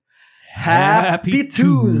Happy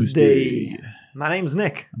Tuesday! My name's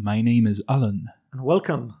Nick. My name is Alan. And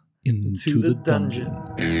welcome into the dungeon.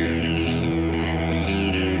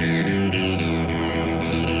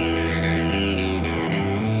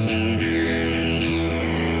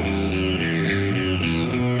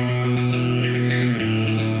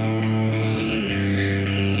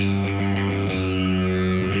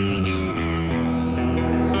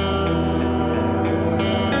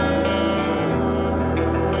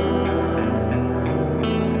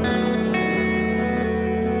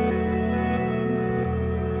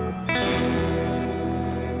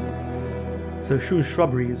 So Shu's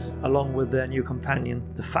shrubberies, along with their new companion,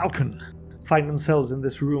 the falcon, find themselves in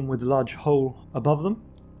this room with a large hole above them,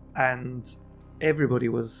 and everybody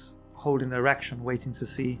was holding their action, waiting to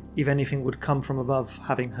see if anything would come from above,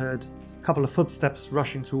 having heard a couple of footsteps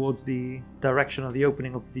rushing towards the direction of the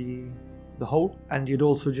opening of the hole. And you'd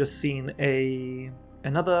also just seen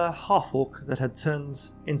another half-orc that had turned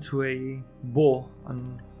into a boar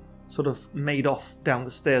and sort of made off down the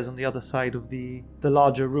stairs on the other side of the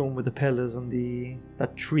larger room with the pillars and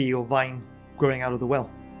that tree or vine growing out of the well.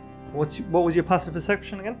 What was your passive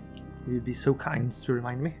perception again? You'd be so kind to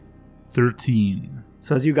remind me. 13.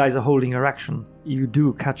 So as you guys are holding your action, you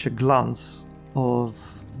do catch a glance of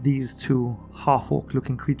these two half-orc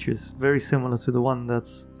looking creatures, very similar to the one that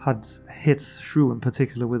had hit Shrew in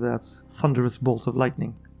particular with that thunderous bolt of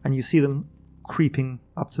lightning. And you see them creeping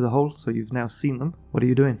up to the hole, so you've now seen them. What are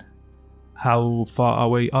you doing? How far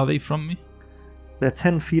away are they from me? They're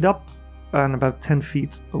 10 feet up and about 10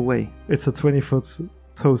 feet away. It's a 20-foot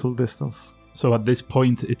total distance. So at this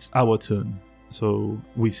point, it's our turn. So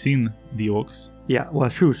we've seen the orcs. Yeah, well,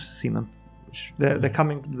 Shrew's seen them. They're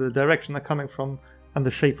coming, the direction they're coming from and the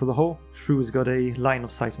shape of the hole, Shrew's got a line of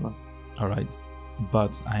sight on them. Alright,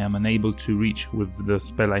 but I am unable to reach with the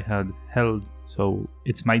spell I had held. So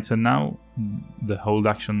it's my turn now. The hold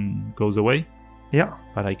action goes away. Yeah.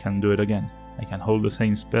 But I can do it again. I can hold the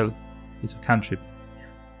same spell. It's a cantrip.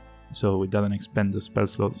 So it doesn't expend the spell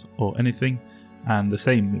slots or anything. And the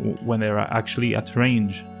same, when they're actually at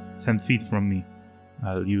range, 10 feet from me,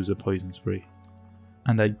 I'll use a poison spray.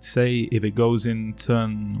 And I'd say if it goes in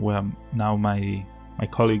turn where now my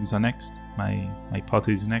colleagues are next, my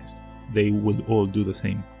party is next, they will all do the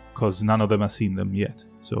same. Because none of them have seen them yet.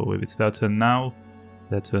 So if it's their turn now,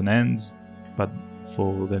 their turn ends. But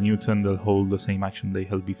for the new turn, they'll hold the same action they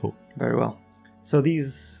held before. Very well. So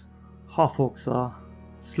these half-orcs are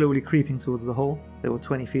slowly creeping towards the hole. They were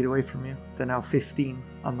 20 feet away from you. They're now 15.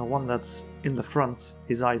 And the one that's in the front,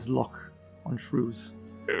 his eyes lock on Shrew's.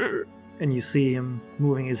 And you see him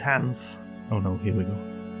moving his hands. Oh no, here we go.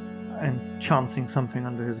 And chanting something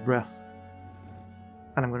under his breath.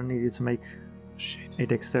 And I'm going to need you to make a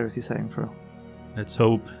dexterity saving throw. Let's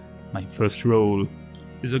hope my first roll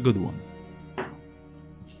is a good one.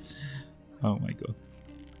 Oh my god.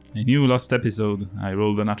 I knew last episode I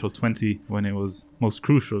rolled a natural 20 when it was most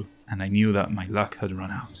crucial, and I knew that my luck had run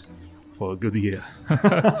out for a good year.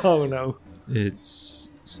 Oh no. It's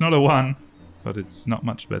not a 1, but it's not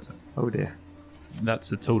much better. Oh dear.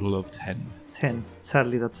 That's a total of 10. 10.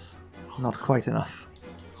 Sadly, that's not quite enough.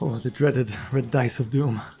 Oh, the dreaded red dice of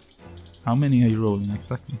doom. How many are you rolling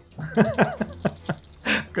exactly?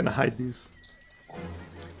 I'm gonna hide these.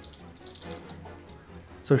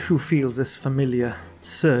 So Shu feels this familiar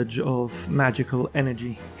surge of magical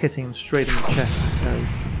energy hitting him straight in the chest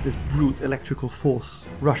as this brute electrical force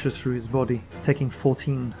rushes through his body, taking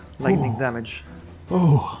 14 lightning damage.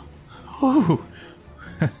 Oh!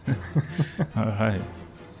 Alright.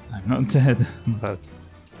 I'm not dead, but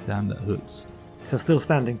damn, that hurts. So still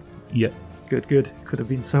standing? Yeah. Good. Could have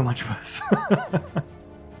been so much worse.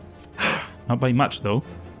 Not by much though.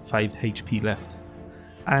 5 HP left.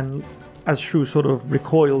 And as Shu sort of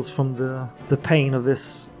recoils from the pain of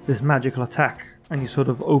this magical attack, and you sort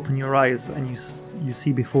of open your eyes and you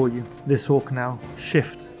see before you this orc now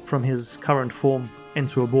shift from his current form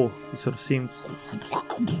into a boar. You sort of see him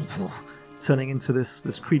turning into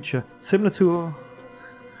this creature, similar to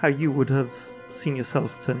how you would have seen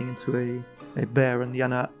yourself turning into a bear and the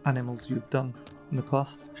other animals you've done in the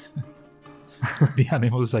past. The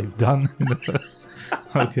animals I've done in the past?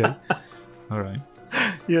 Okay. Alright.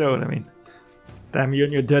 You know what I mean. Damn you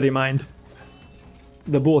and your dirty mind.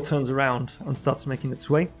 The boar turns around and starts making its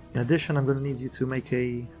way. In addition, I'm going to need you to make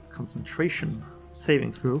a concentration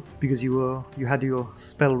saving throw, because you had your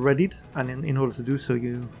spell readied, and in order to do so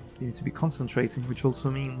you need to be concentrating, which also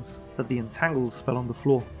means that the entangle spell on the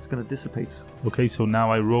floor is going to dissipate. Okay, so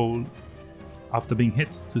now I roll after being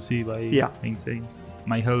hit to see if I maintain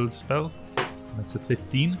my held spell. That's a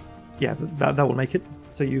 15. Yeah, that will make it.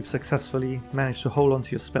 So you've successfully managed to hold on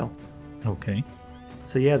to your spell. Okay.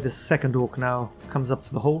 So yeah, this second orc now comes up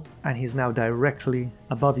to the hole, and he's now directly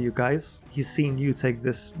above you guys. He's seen you take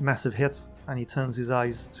this massive hit, and he turns his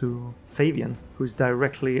eyes to Fabian, who's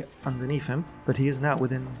directly underneath him, but he is now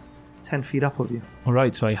within 10 feet up of you.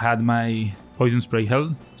 Alright, so I had my poison spray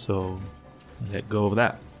held, so I let go of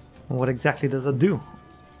that. And what exactly does that do?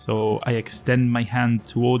 So I extend my hand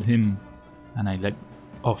toward him, and I let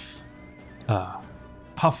off a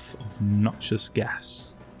puff of noxious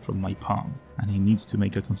gas from my palm, and he needs to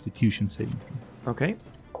make a constitution saving throw. Okay.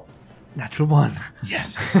 Natural 1.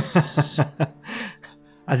 Yes.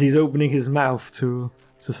 As he's opening his mouth to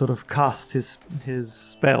sort of cast his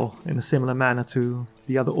spell in a similar manner to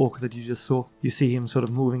the other orc that you just saw, you see him sort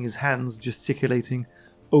of moving his hands, gesticulating,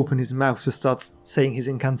 open his mouth to start saying his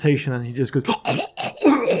incantation, and he just goes...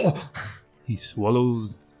 He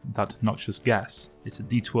swallows that noxious gas. It's a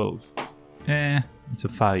D12. It's a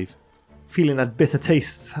 5. Feeling that bitter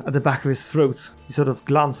taste at the back of his throat, he sort of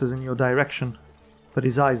glances in your direction, but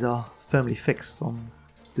his eyes are firmly fixed on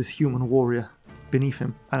this human warrior beneath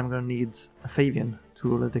him, and I'm going to need a Fabian to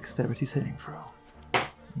roll a dexterity saving throw.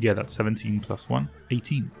 Yeah, that's 17 plus 1,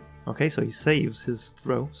 18. Okay, so he saves his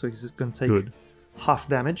throw, so he's going to take Good. half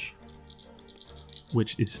damage.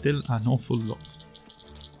 Which is still an awful lot.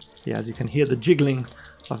 Yeah, as you can hear the jiggling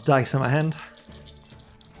of dice in my hand.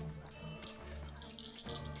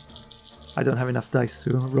 I don't have enough dice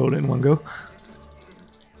to roll in one go.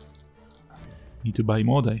 Need to buy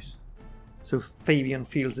more dice. So Fabian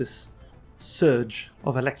feels this surge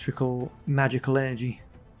of electrical, magical energy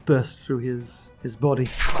burst through his body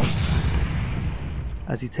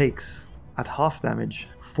as he takes, at half damage,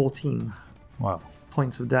 14 Wow.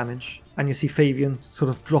 points of damage. And you see Fabian sort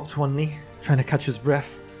of drop to one knee, trying to catch his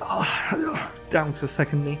breath, down to a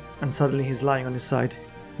second knee, and suddenly he's lying on his side.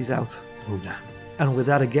 He's out. Oh, damn. And with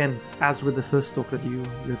that again, as with the first orc that you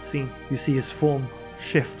had seen, you see his form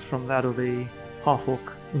shift from that of a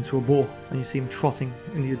half-orc into a boar, and you see him trotting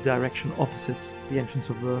in the direction opposite the entrance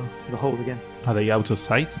of the hole again. Are they out of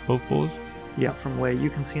sight, both boars? Yeah, from where you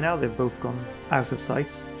can see now, they've both gone out of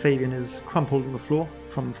sight. Fabian is crumpled on the floor.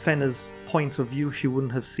 From Fenna's point of view, she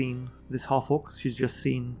wouldn't have seen this half-orc. She's just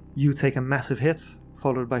seen you take a massive hit,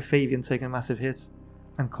 followed by Fabian taking a massive hit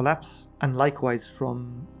and collapse. And likewise,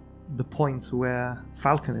 from the point where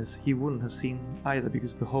Falcon is, he wouldn't have seen either,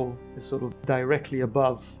 because the hole is sort of directly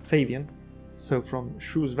above Fabian. So from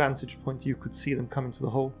Shu's vantage point, you could see them come into the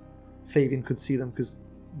hole. Fabian could see them because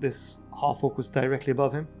this half-orc was directly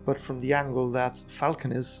above him. But from the angle that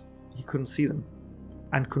Falcon is, he couldn't see them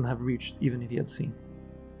and couldn't have reached even if he had seen.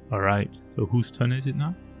 Alright, so whose turn is it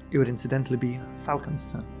now? It would incidentally be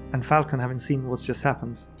Falcon's turn. And Falcon, having seen what's just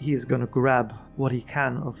happened, he is going to grab what he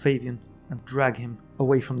can of Fabian and drag him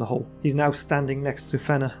away from the hole. He's now standing next to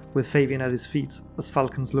Fenna with Fabian at his feet, as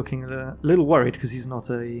Falcon's looking a little worried because he's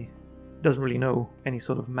doesn't really know any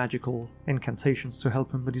sort of magical incantations to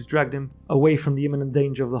help him, but he's dragged him away from the imminent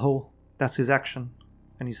danger of the hole. That's his action,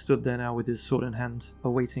 and he stood there now with his sword in hand,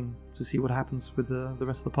 awaiting to see what happens with the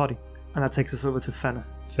rest of the party. And that takes us over to Fenna.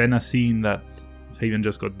 Fenna, seeing that Fabian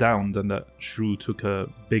just got downed and that Shrew took a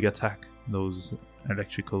big attack,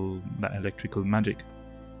 electric magic.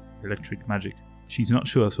 She's not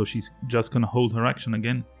sure, so she's just gonna hold her action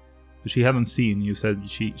again. But she hadn't seen, you said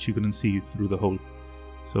she couldn't see through the hole.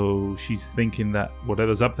 So she's thinking that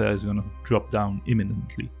whatever's up there is gonna drop down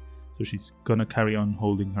imminently. So she's gonna carry on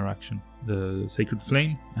holding her action. The sacred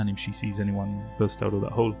flame, and if she sees anyone burst out of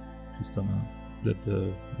that hole, she's gonna let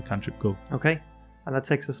the cantrip go. Okay, and that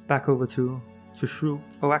takes us back over to Shrew.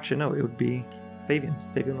 Oh, actually no, it would be Fabian.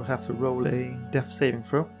 Fabian would have to roll a death saving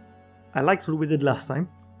throw. I liked what we did last time,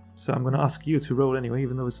 so I'm gonna ask you to roll anyway,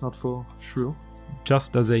 even though it's not for Shrew.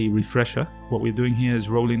 Just as a refresher, what we're doing here is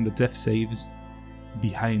rolling the death saves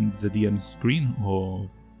behind the DM's screen, or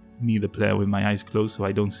me, the player, with my eyes closed so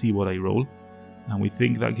I don't see what I roll. And we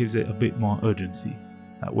think that gives it a bit more urgency.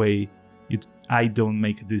 That way, I don't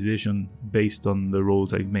make a decision based on the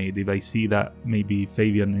rolls I've made. If I see that maybe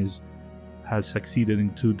Fabian has succeeded in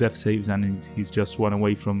 2 death saves and he's just one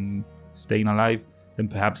away from staying alive, then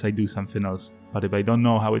perhaps I do something else. But if I don't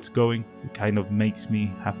know how it's going, it kind of makes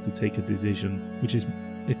me have to take a decision, which is,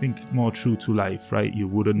 I think, more true to life, right? You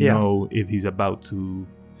wouldn't know if he's about to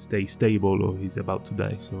stay stable or he's about to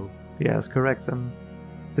die. So yeah, that's correct. And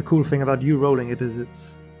the cool thing about you rolling it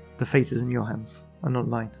is the fate is in your hands and not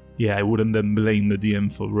mine. Yeah, I wouldn't then blame the DM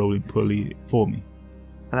for rolling poorly for me.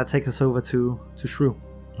 And that takes us over to Shrew.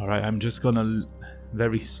 All right, I'm just gonna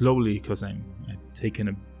very slowly, because I've taken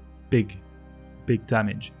a big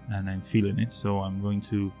damage and I'm feeling it, so I'm going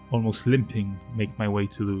to, almost limping, make my way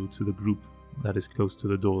to the group that is close to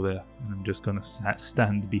the door there, and I'm just gonna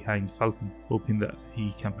stand behind Falcon, hoping that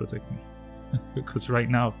he can protect me. Because right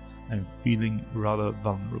now I'm feeling rather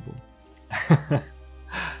vulnerable.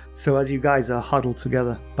 So as you guys are huddled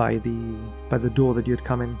together by the door that you had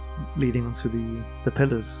come in, leading onto the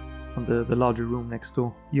pillars from the larger room next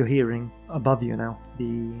door, you're hearing above you now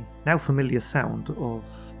the now familiar sound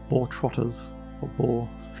of boar trotters or boar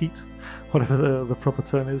feet, whatever the proper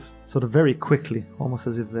term is, sort of very quickly, almost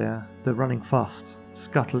as if they're running fast,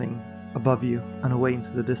 scuttling above you and away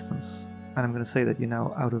into the distance. And I'm going to say that you're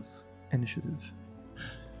now out of initiative.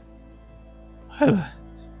 Well,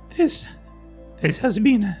 this has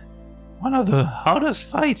been one of the hardest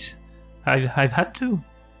fights I've had to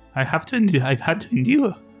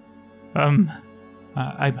endure.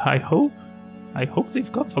 I hope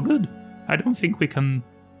they've gone for good. I don't think we can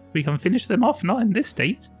finish them off, not in this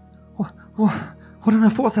state. What on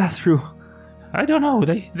earth was that through? I don't know.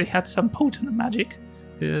 They had some potent magic.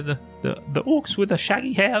 The orcs with the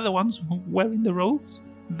shaggy hair, the ones wearing the robes,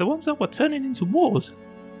 the ones that were turning into boars.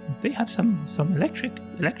 They had some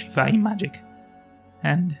electrifying magic,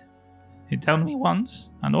 and it downed me once,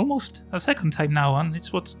 and almost a second time now, and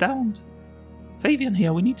it's what's downed Fabian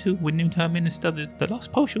here. We need to administer the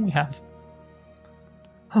last potion we have.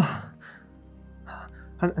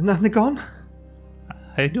 And then they're gone?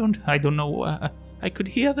 I don't know. I could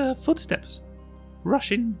hear the footsteps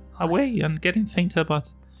rushing away and getting fainter,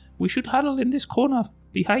 but we should huddle in this corner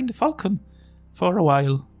behind the Falcon for a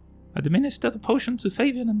while. Administer the potion to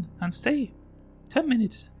Fabian and stay 10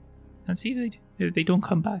 minutes and see if they don't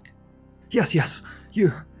come back. Yes.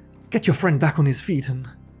 You get your friend back on his feet and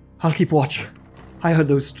I'll keep watch. I heard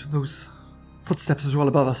those footsteps as well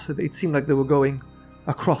above us. It seemed like they were going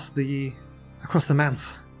across the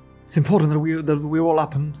manse. It's important that we're all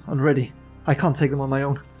up and ready. I can't take them on my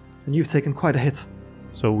own, and you've taken quite a hit.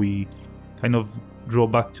 So we kind of draw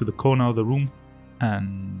back to the corner of the room,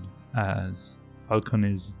 and as Falcon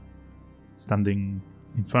is standing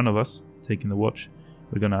in front of us, taking the watch,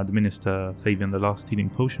 we're going to administer Fabian the last healing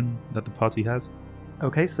potion that the party has.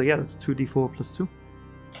 Okay, so yeah, that's 2d4 plus 2.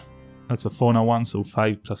 That's a 4 now 1, so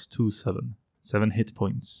 5 plus 2, 7. 7 hit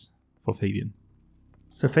points for Fabian.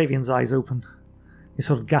 So Fabian's eyes open. He's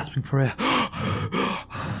sort of gasping for air.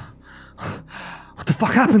 What the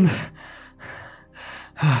fuck happened?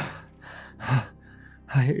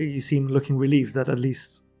 You see him looking relieved that at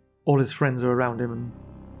least all his friends are around him, and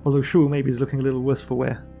although Shu maybe is looking a little worse for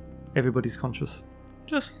wear, everybody's conscious.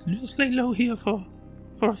 Just lay low here for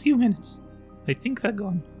a few minutes. I think they're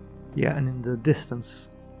gone. Yeah, and in the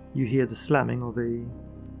distance, you hear the slamming of a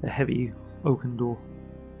heavy oaken door.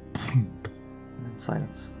 And then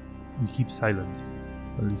silence. We keep silent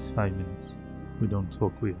for at least 5 minutes. We don't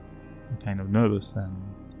talk. We're kind of nervous and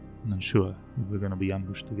unsure if we're going to be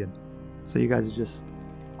ambushed again. So you guys are just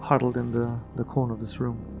huddled in the corner of this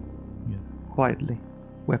room. Yeah. Quietly,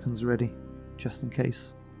 weapons ready, just in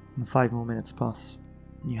case. And 5 more minutes pass.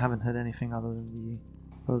 And you haven't heard anything other than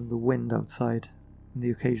the wind outside and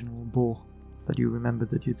the occasional boar that you remembered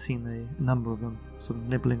that you'd seen a number of them sort of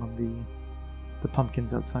nibbling on the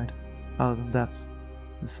pumpkins outside. Other than that,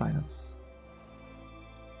 the silence.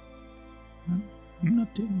 I'm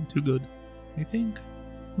not doing too good. I think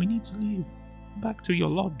we need to leave. Back to your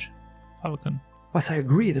lodge, Falcon. Yes, I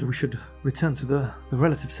agree that we should return to the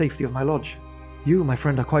relative safety of my lodge. You, my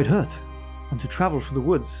friend, are quite hurt. And to travel through the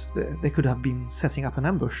woods, they could have been setting up an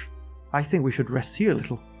ambush. I think we should rest here a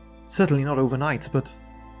little. Certainly not overnight, but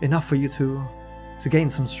enough for you to gain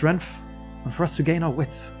some strength, and for us to gain our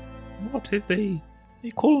wits. What if they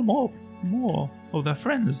call more of their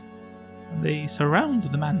friends, and they surround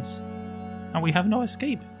the manse, and we have no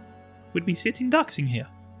escape? We'd be sitting ducks in here.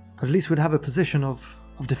 But at least we'd have a position of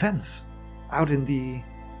defense. Out in the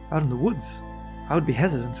woods. I would be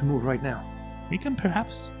hesitant to move right now. We can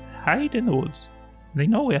perhaps hide in the woods. They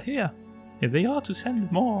know we're here. If they are to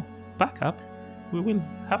send more backup, we will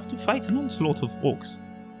have to fight an onslaught of orcs.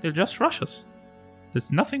 They'll just rush us.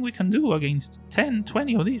 There's nothing we can do against 10,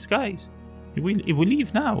 20 of these guys. If we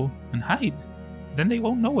leave now and hide, then they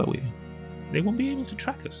won't know where we are. They won't be able to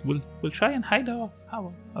track us. We'll try and hide our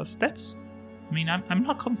steps. I mean, I'm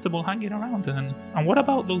not comfortable hanging around. And what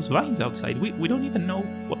about those vines outside? We don't even know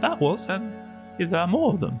what that was, and if there are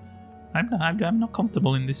more of them. I'm not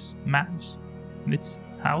comfortable in this man's, in its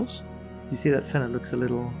house. You see that Fenna looks a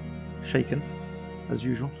little shaken, as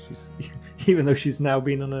usual. She's even though she's now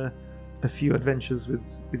been on a few adventures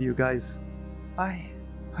with you guys. I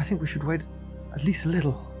think we should wait at least a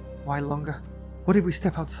little while longer. What if we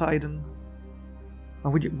step outside and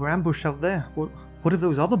we're ambushed out there? What if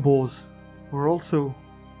those other boars were also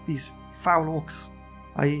these foul orcs?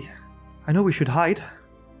 I I know we should hide,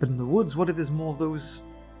 but in the woods, what if there's more of those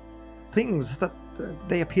things that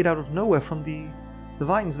they appeared out of nowhere from the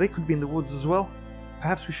vines? They could be in the woods as well.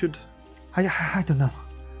 Perhaps we should... I don't know.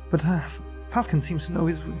 But Falcon seems to know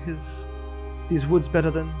these woods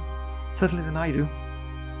better certainly than I do.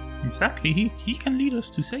 Exactly. He can lead us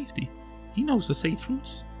to safety. He knows the safe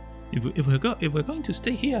routes. If we're going to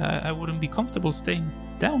stay here, I wouldn't be comfortable staying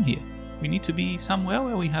down here. We need to be somewhere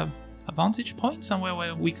where we have a vantage point, somewhere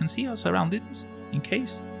where we can see our surroundings in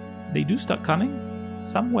case they do start coming,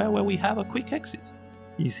 somewhere where we have a quick exit.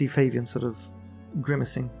 You see Fabian sort of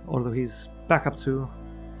grimacing, although he's back up to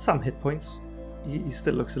some hit points. He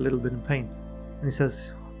still looks a little bit in pain, and he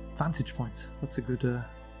says, "Vantage point. That's a good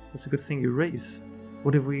thing you raise.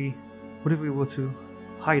 What if we were to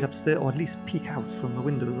hide upstairs, or at least peek out from the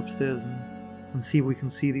windows upstairs and see if we can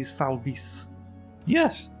see these foul beasts?"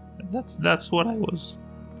 Yes, that's what I was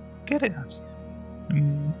getting at.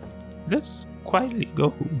 Let's quietly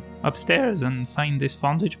go upstairs and find this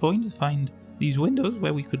vantage point, find these windows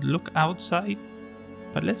where we could look outside,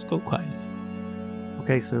 but let's go quietly.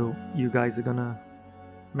 Okay, so you guys are gonna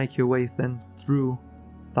make your way then through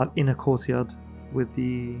that inner courtyard with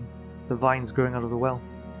the vines growing out of the well.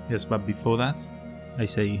 Yes, but before that, I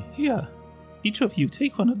say, "Here, each of you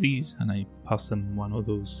take one of these," and I pass them one of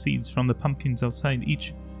those seeds from the pumpkins outside.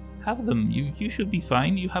 Each have them. You should be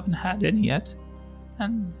fine. You haven't had any yet,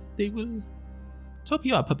 and they will top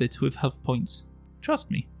you up a bit with health points.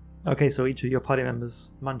 Trust me. Okay, so each of your party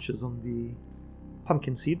members munches on the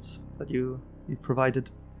pumpkin seeds that you've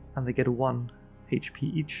provided, and they get 1 HP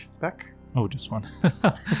each back. Oh, just one.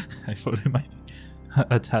 I thought it might be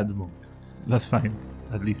a tad more. That's fine.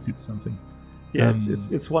 At least it's something. Yeah,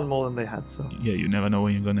 it's one more than they had, so... Yeah, you never know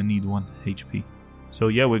when you're gonna need 1 HP. So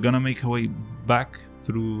yeah, we're gonna make our way back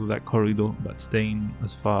through that corridor, but staying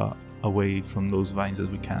as far away from those vines as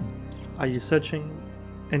we can. Are you searching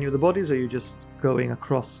any of the bodies, or are you just going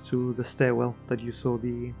across to the stairwell that you saw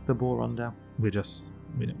the boar run down? We're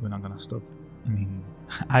not gonna stop. I mean,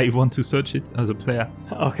 I want to search it as a player.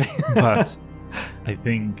 Okay. But I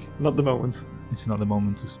think... Not the moment. It's not the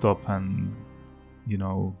moment to stop, and,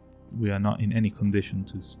 we are not in any condition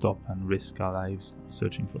to stop and risk our lives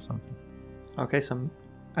searching for something. Okay, so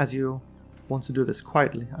as you want to do this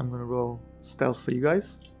quietly, I'm going to roll stealth for you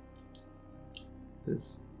guys.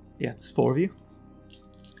 There's 4 of you.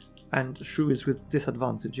 And Shu is with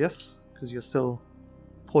disadvantage, yes? Because you're still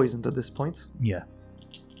poisoned at this point. Yeah.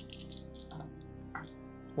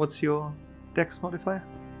 What's your dex modifier?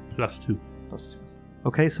 +2. +2.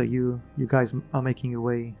 Okay, so you guys are making your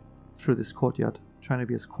way through this courtyard, trying to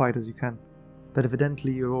be as quiet as you can. But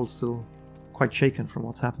evidently you're all still quite shaken from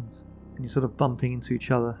what's happened. And you're sort of bumping into each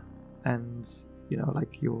other, and,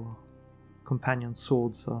 like your companion's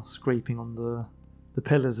swords are scraping on the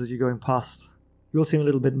pillars as you're going past. You all seem a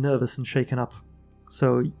little bit nervous and shaken up.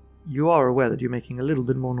 So you are aware that you're making a little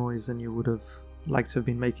bit more noise than you would have liked to have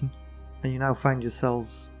been making. And you now find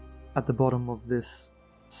yourselves at the bottom of this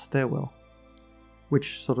stairwell,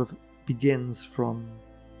 which sort of begins from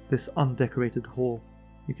this undecorated hall.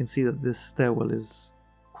 You can see that this stairwell is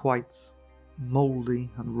quite mouldy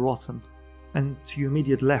and rotten. And to your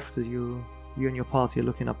immediate left, as you and your party are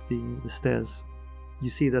looking up the stairs,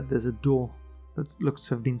 you see that there's a door that looks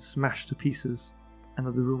to have been smashed to pieces, and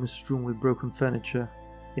that the room is strewn with broken furniture.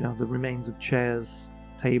 The remains of chairs,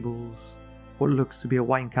 tables, what looks to be a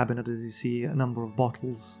wine cabinet, as you see a number of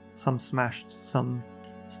bottles, some smashed, some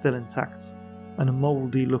still intact, and a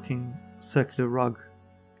mouldy looking circular rug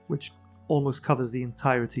which almost covers the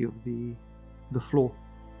entirety of the floor,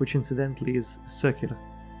 which incidentally is circular.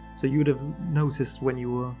 So you would have noticed when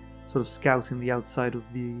you were sort of scouting the outside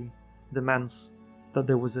of the manse that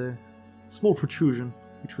there was a small protrusion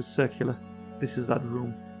which was circular. This is that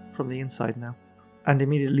room from the inside now. And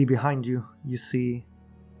immediately behind you, you see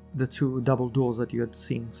the 2 double doors that you had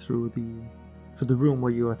seen through the room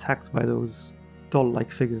where you were attacked by those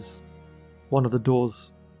doll-like figures. One of the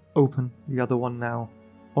doors open, the other one now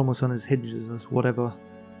almost on its hinges, as whatever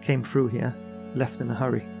came through here left in a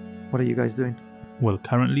hurry. What are you guys doing? Well,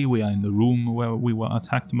 currently we are in the room where we were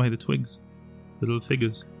attacked by the twigs, the little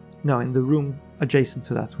figures. No, in the room adjacent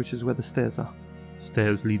to that, which is where the stairs are.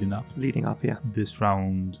 Stairs leading up. Leading up, yeah. This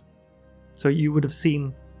round. So you would have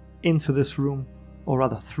seen into this room, or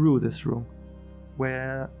rather through this room,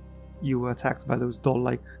 where you were attacked by those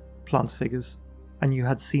doll-like plant figures, and you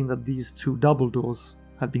had seen that these 2 double doors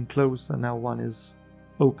had been closed, and now one is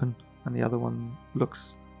open, and the other one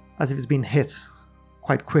looks as if it's been hit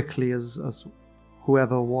quite quickly, as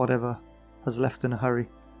whoever or whatever has left in a hurry,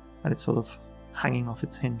 and it's sort of hanging off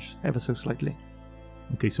its hinge ever so slightly.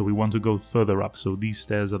 Okay, so we want to go further up. So these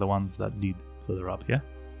stairs are the ones that lead further up, yeah?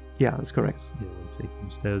 Yeah, that's correct. Yeah, we'll take them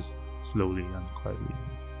stairs slowly and quietly.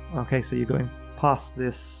 Okay, so you're going past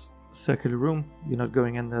this circular room. You're not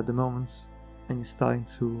going in there at the moment, and you're starting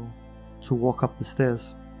to walk up the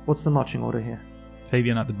stairs. What's the marching order here?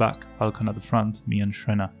 Fabian at the back, Falcon at the front, me and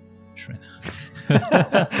Shrenna.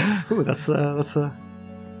 Ooh, that's a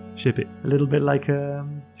Ship it. little bit like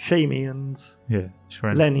Shamey and Yeah,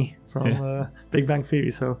 Shrenna. Lenny from Big Bang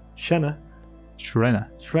Theory. So Shrenna.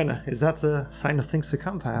 Is that a sign of things to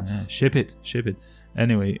come, perhaps? Yeah, ship it.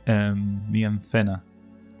 Anyway, me and Fenna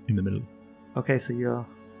in the middle. Okay, so you're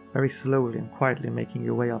very slowly and quietly making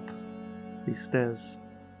your way up these stairs,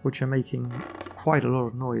 which are making quite a lot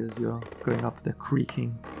of noise as you're going up. They're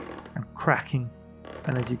creaking and cracking,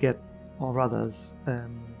 and as you get, or rather as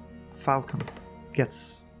Falcon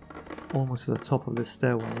gets almost to the top of this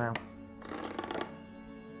stairwell now,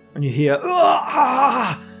 and you hear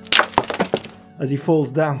as he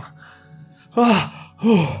falls down.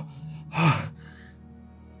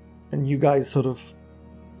 And you guys sort of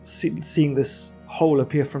seeing this hole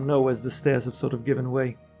appear from nowhere as the stairs have sort of given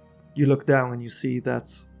way. You look down and you see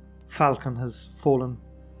that Falcon has fallen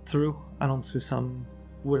through and onto some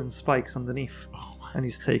wooden spikes underneath, and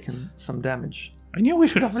he's taken some damage. I knew we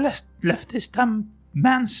should have left this damn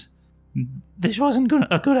man's. This wasn't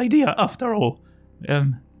a good idea after all.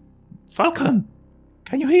 Falcon,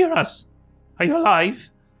 can you hear us? Are you alive?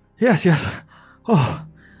 Yes.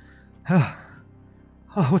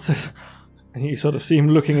 What's this? And you sort of see him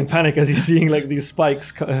looking in panic as he's seeing like these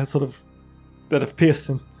spikes sort of that have pierced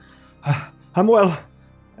him. I'm well.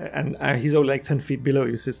 And he's only like 10 feet below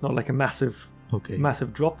you, so it's not like a massive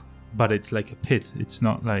drop. But it's like a pit. It's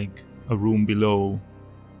not like a room below.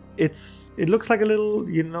 It looks like a little,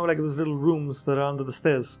 like those little rooms that are under the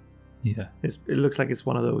stairs. Yeah. It looks like it's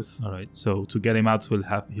one of those. All right. So to get him out,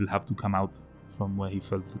 he'll have to come out from where he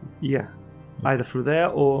fell through. Yeah. Either through there,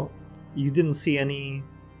 or you didn't see any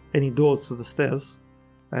doors to the stairs.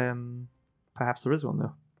 Perhaps there is one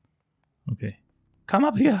though. Okay. Come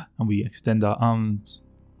up here. And we extend our arms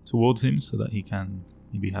towards him so that he can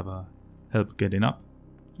maybe have a help getting up.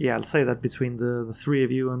 Yeah, I'll say that between the three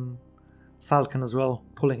of you and Falcon as well,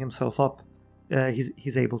 pulling himself up,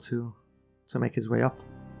 he's able to make his way up.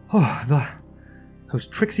 Oh, those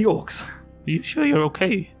tricksy orcs. Are you sure you're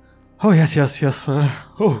okay? Oh, yes.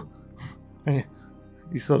 And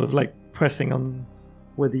he's sort of like pressing on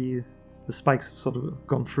where the spikes have sort of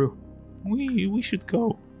gone through. We should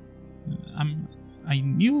go. I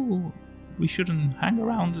knew we shouldn't hang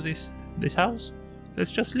around this house.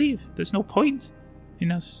 Let's just leave. There's no point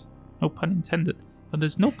in us, no pun intended, but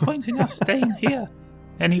there's no point in us staying here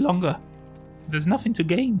any longer. There's nothing to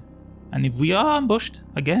gain. And if we are ambushed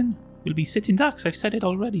again, we'll be sitting ducks. I've said it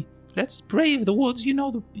already. Let's brave the woods. You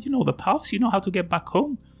know the paths. You know how to get back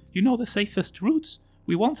home. You know the safest routes.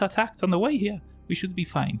 We weren't attacked on the way here. We should be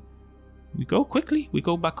fine. We go quickly. We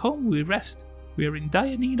go back home. We rest. We are in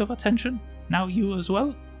dire need of attention. Now you as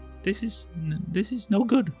well. This is no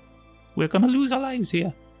good. We're gonna lose our lives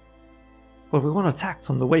here. Well, we weren't attacked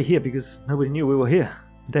on the way here because nobody knew we were here.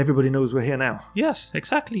 But everybody knows we're here now. Yes,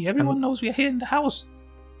 exactly. Everyone knows we're here in the house.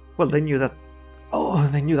 Well, they knew that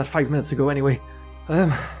 5 minutes ago anyway.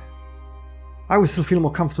 I would still feel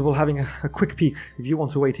more comfortable having a quick peek. If you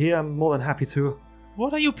want to wait here, I'm more than happy to.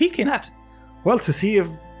 What are you peeking at? Well, to see if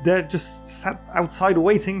they're just sat outside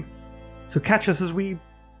waiting to catch us as we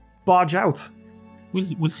barge out.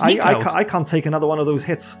 We'll sneak out. I can't take another one of those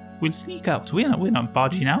hits. We'll sneak out. We're not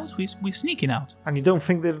barging out. We're sneaking out. And you don't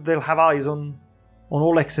think that they'll have eyes on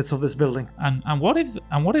all exits of this building? And what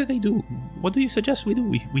if they do? What do you suggest we do?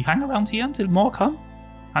 We hang around here until more come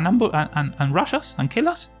and rush us and kill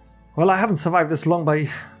us? Well, I haven't survived this long by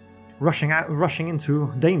rushing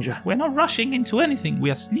into danger. We're not rushing into anything.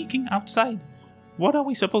 We are sneaking outside. What are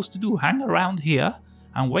we supposed to do? Hang around here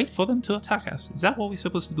and wait for them to attack us? Is that what we're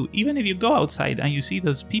supposed to do? Even if you go outside and you see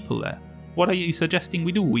there's people there, what are you suggesting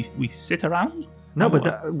we do? We sit around? No, but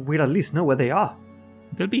we'll at least know where they are.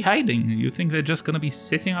 They'll be hiding. You think they're just going to be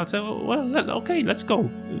sitting outside? Well, okay, let's go.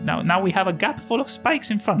 Now we have a gap full of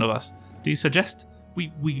spikes in front of us. Do you suggest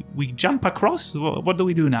we jump across? What do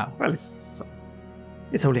we do now? Well, it's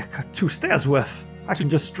only 2 stairs worth. I can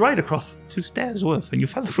just stride across. 2 stairs worth, and you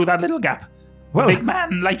fell through that little gap. Well, a big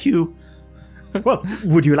man like you. Well,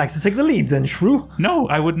 would you like to take the lead then, Shrew? No,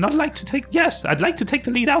 I would not like to take... Yes, I'd like to take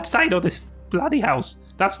the lead outside of this bloody house.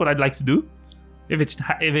 That's what I'd like to do. If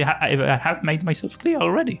I have made myself clear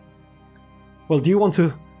already. Well, do you want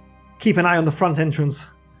to keep an eye on the front entrance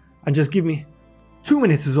and just give me 2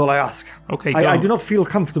 minutes is all I ask. Okay, I do not feel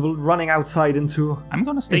comfortable running outside into. I'm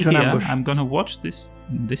gonna stay into an here. ambush. I'm gonna watch this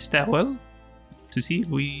stairwell to see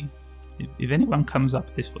if anyone comes up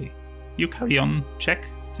this way. You carry on, check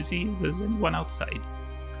to see if there's anyone outside.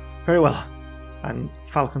 Very well. And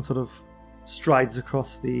Falcon sort of strides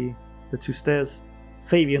across the 2 stairs.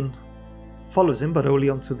 Fabian follows him, but only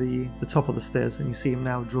onto the top of the stairs, and you see him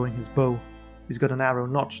now drawing his bow. He's got an arrow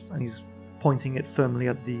notched, and he's pointing it firmly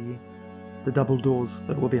at the double doors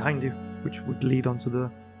that were behind you, which would lead onto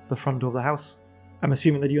the front door of the house. I'm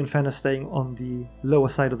assuming that you and Fen are staying on the lower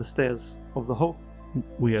side of the stairs of the hole.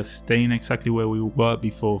 We are staying exactly where we were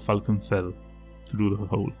before Falcon fell through the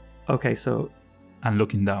hole. Okay, so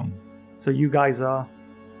looking down. So you guys are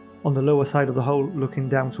on the lower side of the hole looking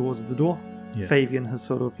down towards the door. Yeah. Fabian has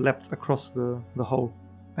sort of leapt across the hole,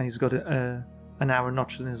 and he's got an arrow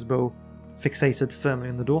notched in his bow, fixated firmly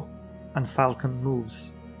in the door. And Falcon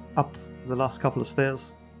moves up the last couple of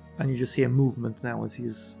stairs, and you just see a movement now as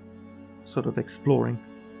he's sort of exploring,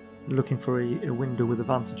 looking for a window with a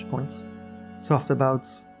vantage point. So after about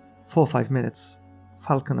 4 or 5 minutes,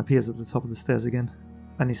 Falcon appears at the top of the stairs again,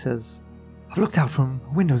 and he says, "I've looked out from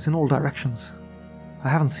windows in all directions. I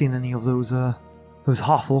haven't seen any of those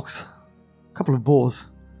half-orcs. A couple of boars.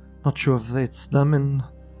 Not sure if it's them in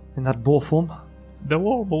that boar form." There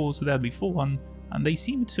were boars there before, and they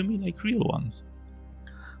seemed to me like real ones.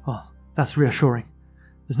 "Oh, that's reassuring.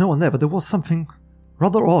 There's no one there, but there was something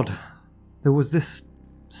rather odd. There was this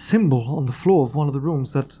symbol on the floor of one of the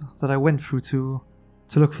rooms that I went through to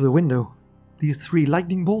look for the window. These 3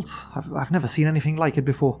 lightning bolts. I've never seen anything like it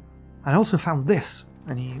before. And I also found this."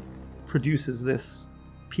 And he produces this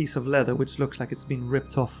piece of leather which looks like it's been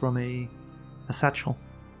ripped off from a satchel.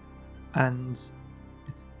 And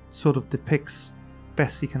it sort of depicts,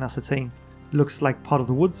 best he can ascertain, looks like part of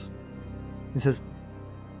the woods. He says,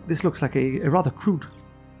 "This looks like a rather crude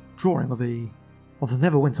drawing of the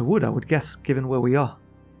Neverwinter Wood, I would guess, given where we are.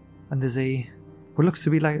 And there's what looks to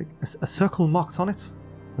be like a circle marked on it.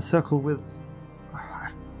 A circle with...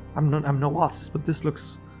 I'm no artist, but this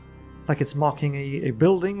looks like it's marking a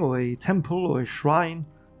building or a temple or a shrine."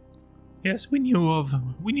 Yes, we knew of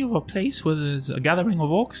a place where there's a gathering of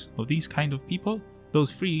orcs, of these kind of people.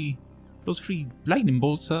 Those three lightning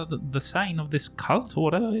bolts are the sign of this cult or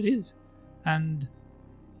whatever it is, and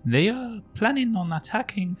they are planning on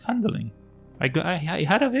attacking Thunderling. I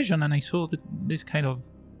had a vision and I saw this kind of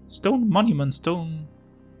stone monument, stone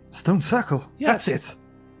circle. Yes. That's it.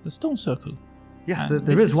 The stone circle. Yes, And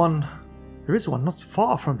there this is one. There is one not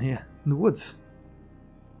far from here in the woods.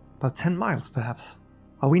 About 10 miles, perhaps.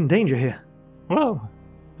 Are we in danger here? Well,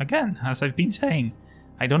 again, as I've been saying,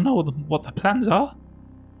 I don't know what the plans are.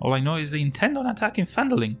 All I know is they intend on attacking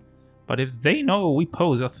Thunderling. But if they know we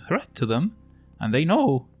pose a threat to them, and they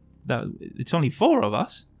know that it's only 4 of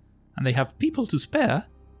us, and they have people to spare,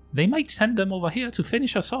 they might send them over here to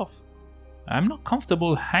finish us off. I'm not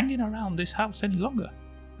comfortable hanging around this house any longer.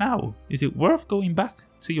 Now, is it worth going back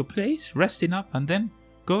to your place, resting up, and then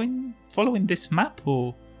following this map,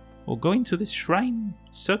 or going to this shrine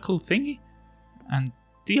circle thingy, and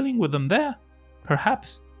dealing with them there?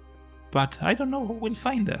 Perhaps. But I don't know what we'll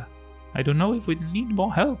find there. I don't know if we need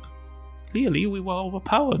more help. Clearly, we were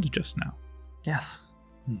overpowered just now. Yes.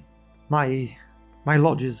 My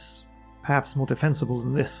lodge is perhaps more defensible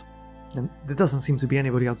than this. And there doesn't seem to be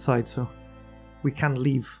anybody outside, so we can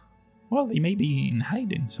leave. Well, they may be in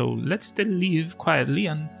hiding, so let's still leave quietly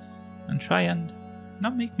and try and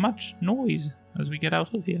not make much noise as we get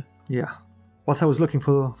out of here. Yeah. Whilst I was looking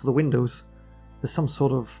for the windows, there's some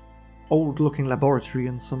sort of old-looking laboratory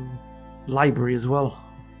and some library as well.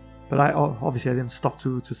 But obviously I didn't stop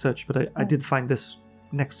to search, but I did find this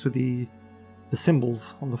next to the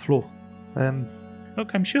symbols on the floor.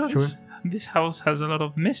 Look, I'm sure this house has a lot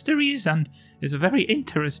of mysteries and is a very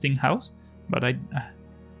interesting house, but I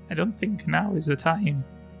don't think now is the time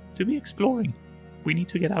to be exploring. We need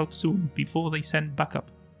to get out soon before they send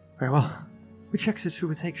backup. Very well. Which exit should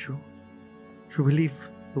we take, Shu? Should we leave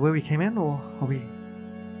the way we came in, or are we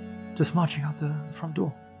just marching out the front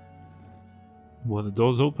door? Were the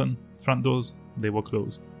doors open? Front doors, they were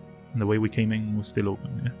closed. And the way we came in was still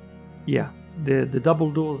open, yeah? Yeah. The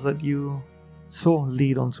double doors that you saw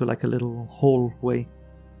lead onto like a little hallway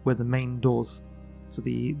where the main doors to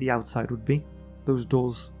the outside would be. Those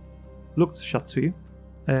doors looked shut to you.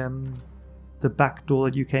 The back door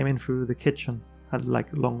that you came in through the kitchen had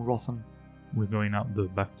like long rotten. We're going out the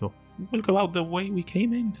back door. We'll go out the way we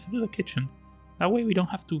came in, through the kitchen. That way we don't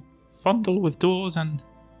have to fondle with doors and,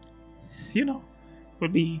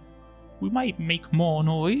 we might make more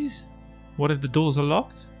noise. What if the doors are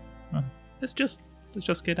locked? Let's just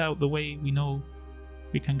get out the way we know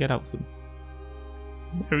we can get out through.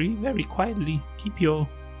 Very, very quietly, keep your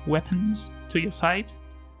weapons to your side.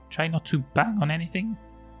 Try not to bang on anything.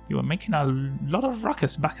 You are making a lot of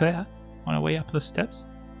ruckus back there on our way up the steps.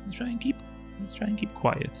 Let's try and keep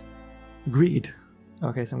quiet. Agreed.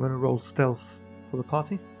 Okay, so I'm going to roll stealth for the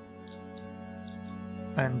party.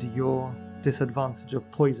 And your disadvantage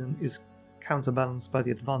of poison is counterbalanced by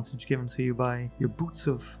the advantage given to you by your boots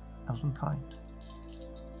of elvenkind.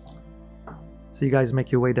 So you guys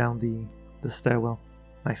make your way down the stairwell,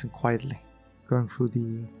 nice and quietly, going through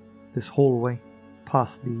this hallway,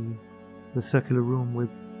 past the circular room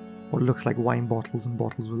with what looks like wine bottles and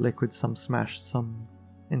bottles with liquid, some smashed, some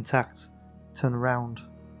intact. Turn around,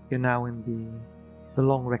 you're now in the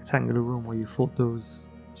long rectangular room where you fought those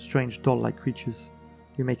strange doll-like creatures.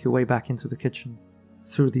 You make your way back into the kitchen,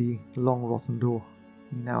 through the long rotten door.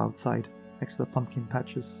 You're now outside, next to the pumpkin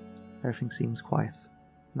patches. Everything seems quiet,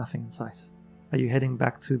 nothing in sight. Are you heading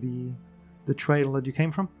back to the trail that you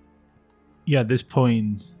came from? Yeah, at this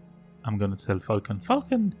point, I'm gonna tell Falcon.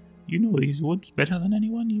 Falcon, you know these woods better than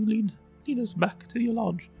anyone. You lead us back to your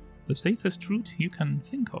lodge. The safest route you can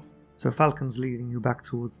think of. So Falcon's leading you back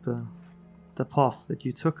towards the path that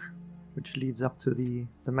you took, which leads up to the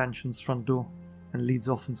mansion's front door and leads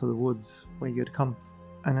off into the woods where you had come.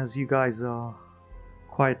 And as you guys are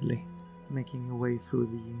quietly making your way through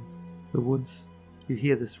the woods, you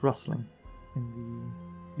hear this rustling in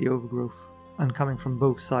the overgrowth. And coming from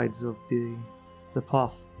both sides of the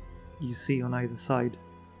path, you see on either side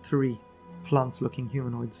 3 plant-looking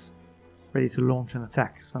humanoids ready to launch an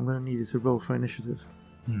attack. So I'm going to need you to roll for initiative.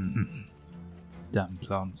 Damn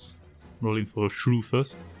plants. Rolling for a shrew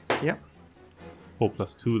first. Yep. 4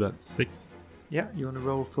 plus 2, that's 6. Yeah, you want to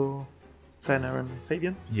roll for Fenner and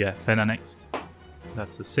Fabian? Yeah, Fenner next.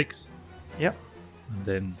 That's a 6. Yep. And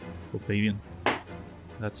then for Fabian,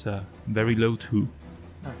 that's a very low 2.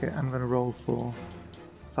 Okay, I'm going to roll for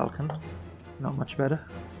Falcon. Not much better.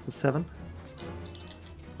 It's a 7.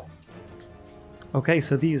 Okay,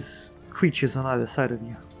 so these creatures on either side of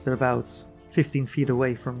you, they're about 15 feet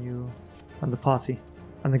away from you and the party.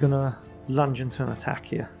 And they're going to lunge into an attack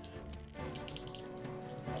here.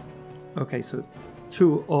 Okay, so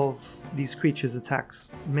 2 of these creatures'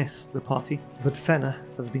 attacks miss the party, but Fenner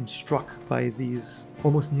has been struck by these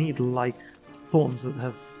almost needle-like thorns that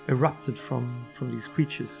have erupted from these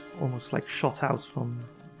creatures, almost like shot out from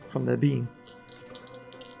their being.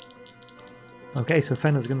 Okay, so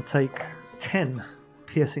Fenner's going to take 10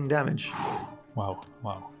 piercing damage. Wow.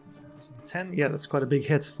 10, yeah, that's quite a big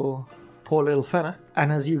hit for poor little Fenner.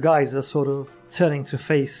 And as you guys are sort of turning to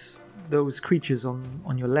face those creatures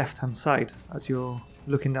on your left-hand side, as you're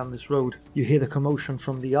looking down this road, you hear the commotion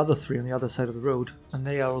from the other 3 on the other side of the road, and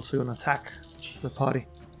they are also going to attack the party.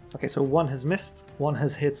 Okay, so 1 has missed, 1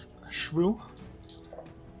 has hit a shrew,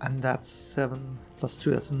 and that's 7 plus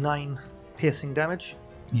 2, that's 9 piercing damage.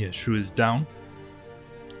 Yeah, shrew is down.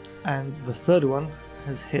 And the third one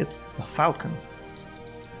has hit a falcon.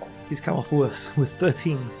 He's come off worse with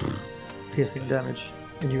 13 piercing damage.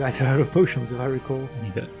 And you guys are out of potions, if I recall.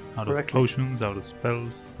 Either out correctly. of potions, out of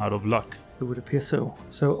spells, out of luck. It would appear so.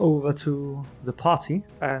 So over to the party,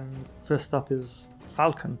 and first up is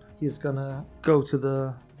Falcon. He's gonna go to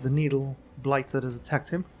the needle blight that has attacked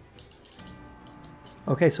him.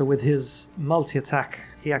 Okay, so with his multi-attack,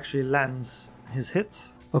 he actually lands his hit.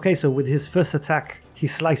 Okay, so with his first attack, he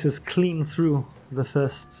slices clean through the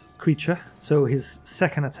first creature. So his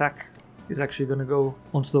second attack is actually going to go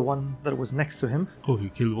onto the one that was next to him. Oh, you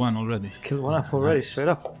killed one already. He's killed one up already, Nice. straight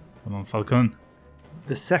up. Come on, Falcon.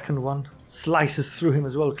 The second one slices through him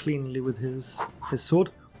as well cleanly with his sword.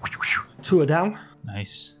 2 are down.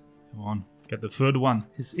 Nice. Come on, get the third one.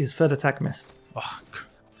 His third attack missed. Oh,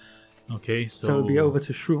 okay, So it'll be over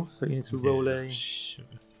to Shrew. So you need to roll a Sure.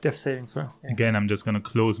 death saving throw. Yeah. Again, I'm just gonna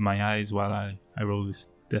close my eyes while I roll this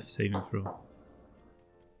death saving throw.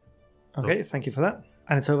 Okay, thank you for that.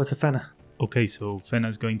 And it's over to Fenner. Okay, so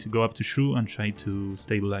Fenner's going to go up to Shrew and try to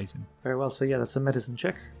stabilize him. Very well. So yeah, that's a medicine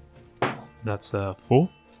check. That's 4.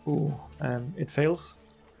 Ooh, it fails.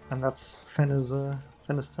 And that's Fenner's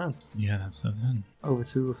turn. Yeah, that's it. Over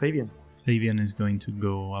to Fabian. Fabian is going to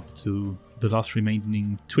go up to the last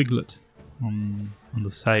remaining twiglet on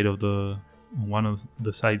the side of on one of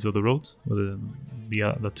the sides of the road where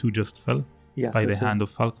the 2 just fell Yeah, by so the hand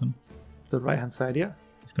of Falcon. the right hand side, yeah.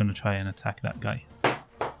 He's going to try and attack that guy.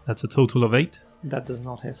 That's a total of 8. That does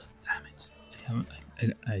not hit. Damn it.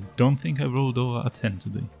 I don't think I rolled over a 10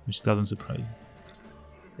 today, which doesn't surprise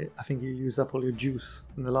me. I think you used up all your juice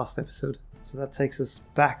in the last episode. So that takes us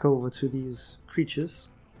back over to these creatures.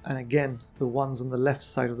 And again, the ones on the left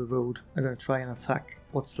side of the road are going to try and attack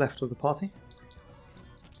what's left of the party.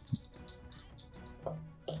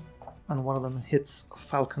 and one of them hits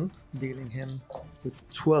Falcon, dealing him with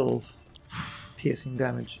 12 piercing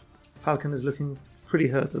damage. Falcon is looking pretty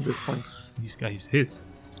hurt at this point. These guys hit.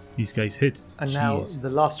 And now Jeez. the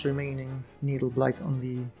last remaining Needle Blight on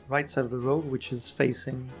the right side of the road, which is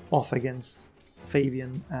facing off against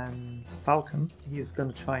Fabian and Falcon. He's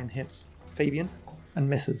going to try and hit Fabian and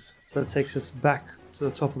misses. So that takes us back to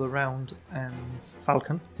the top of the round, and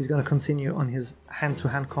Falcon. He's going to continue on his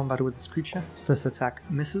hand-to-hand combat with this creature. His first attack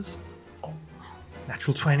misses.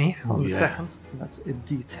 Natural 20 on the second. That's a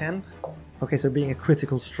D10. Okay, so being a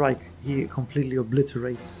critical strike, he completely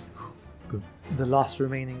obliterates Good. the last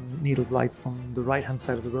remaining Needle Blight on the right-hand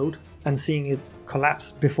side of the road. And seeing it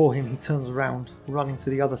collapse before him, he turns around, running to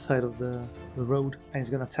the other side of the road, and he's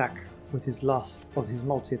going to attack with his last of his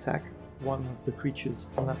multi-attack one of the creatures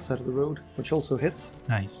on that side of the road, which also hits.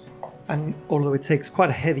 Nice. And although it takes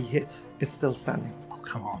quite a heavy hit, it's still standing. Oh,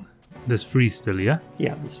 come on. There's 3 still, yeah?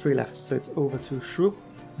 Yeah, there's 3 left, so it's over to Shrew.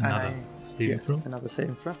 Another saving throw? Another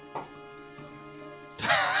saving throw.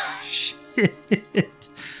 Shit.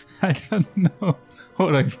 I don't know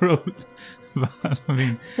what I wrote, but I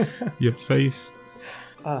mean, your face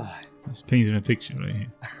is painting a picture right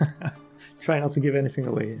here. Try not to give anything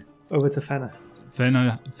away here. Over to Fenna.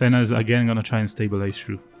 Fenna's again gonna try and stabilize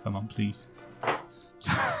Shrew. Come on, please.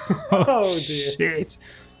 Oh dear. Shit.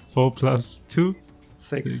 4 plus 2?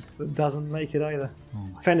 6. That doesn't make it either. Oh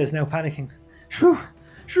Fenna's now panicking. Shrew,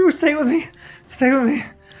 stay with me. Stay with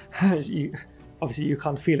me. Obviously you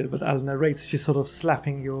can't feel it, but I'll narrate. She's sort of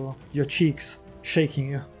slapping your cheeks, shaking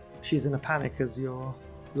you. She's in a panic as your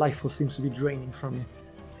life force seems to be draining from you.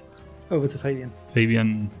 Over to Fabian.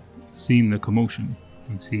 Fabian, seeing the commotion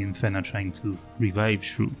and seeing Fenna trying to revive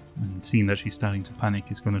Shrew and seeing that she's starting to panic,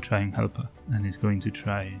 is going to try and help her and is going to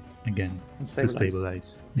try again And to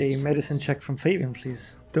stabilize. A medicine check from Fabian,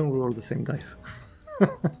 please. Don't roll the same dice.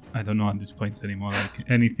 I don't know at this point anymore. Like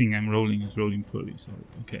anything I'm rolling is rolling poorly. So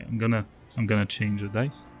okay, I'm gonna change the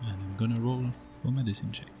dice and I'm gonna roll for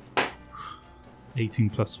medicine check. 18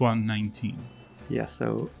 plus 1, 19. Yeah,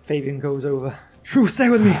 so Fabian goes over. Shrew, stay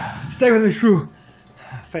with me! Stay with me, Shrew!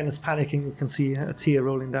 Fenna's panicking. You can see a tear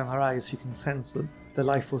rolling down her eyes. You can sense that the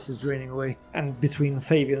life force is draining away. And between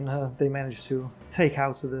Fabian and her, they manage to take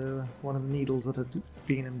out one of the needles that had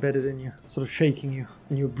been embedded in you, sort of shaking you.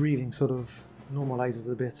 And your breathing sort of normalizes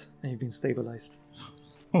a bit, and you've been stabilized.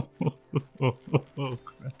 Oh,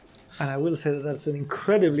 crap. And I will say that that's an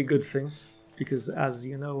incredibly good thing, because as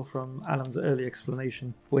you know from Alan's early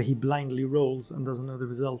explanation, where he blindly rolls and doesn't know the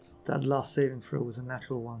results, that last saving throw was a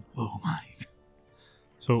natural one. Oh my God.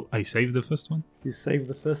 So I saved the first one? You saved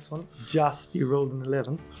the first one, you rolled an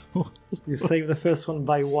 11. You saved the first one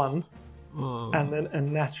by 1, and then a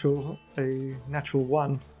natural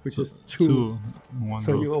 1, which is 2.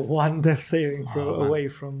 So you were 1 death saving throw away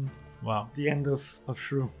from the end of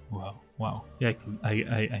Shrew. Wow. Yeah,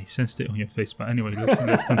 I sensed it on your face, but anyway,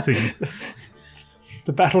 let's continue.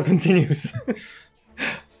 The battle continues.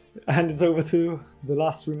 And it's over to the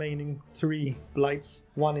last remaining 3 blights.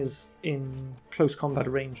 One is in close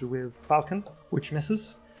combat range with Falcon, which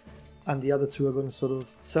misses. And the other 2 are going to sort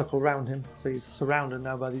of circle around him. So he's surrounded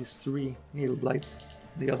now by these 3 needle blights.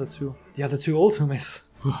 The other two also miss.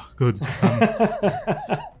 Good.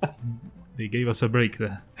 They gave us a break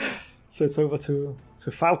there. So it's over to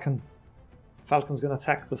Falcon. Falcon's going to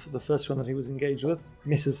attack the first one that he was engaged with.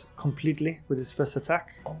 Misses completely with his first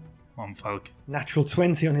attack. Come on, Falcon. Natural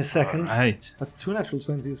 20 on his second. Right. That's 2 natural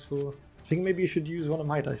 20s for... I think maybe you should use one of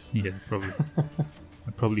my dice. Yeah, probably.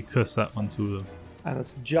 I'd probably curse that one too, though. And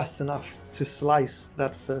that's just enough to slice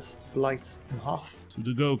that first blight in half. 2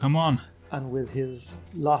 to go, come on. And with his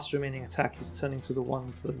last remaining attack, he's turning to the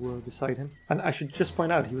ones that were beside him. And I should just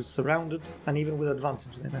point out, he was surrounded, and even with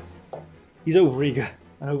advantage, they missed. He's overeager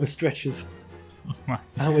and overstretches. Oh my.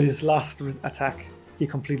 And with his last attack, he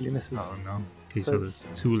completely misses. Oh no. Okay, so there's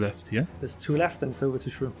 2 left, yeah? There's 2 left, and it's over to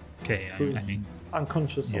Shrew. Okay, I mean...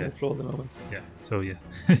 unconscious on the floor at the moment. Yeah, so yeah.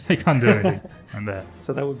 I can't do anything. I'm there.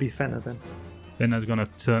 So that would be Fenna then. Fenna's gonna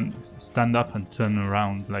stand up and turn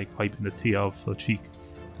around, like wiping the tear off her cheek.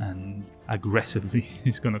 And aggressively,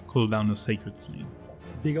 he's gonna call down a sacred flame.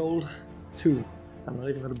 Big old 2. So I'm not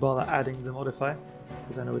even gonna bother adding the modifier,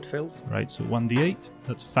 because I know it fails. Right, so 1d8,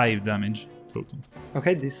 that's 5 damage total.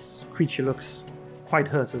 Okay, this creature looks quite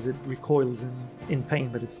hurt as it recoils in pain,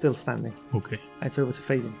 but it's still standing. Okay. It's over to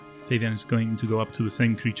Fabian. Fabian is going to go up to the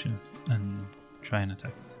same creature and try and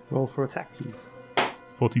attack it. Roll for attack, please.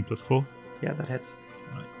 14 plus 4. Yeah, that hits.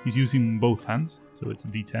 Right. He's using both hands, so it's a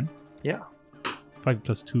d10. Yeah. 5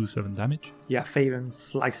 plus 2, 7 damage. Yeah, Fabian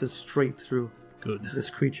slices straight through Good. this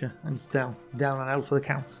creature, and it's down and out for the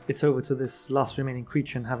count. It's over to this last remaining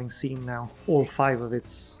creature, and having seen now all 5 of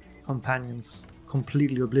its companions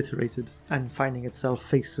completely obliterated, and finding itself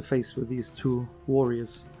face to face with these 2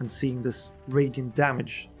 warriors, and seeing this radiant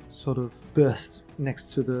damage sort of burst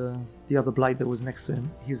next to the other blight that was next to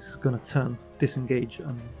him, he's gonna turn, disengage,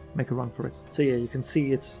 and make a run for it. So yeah, you can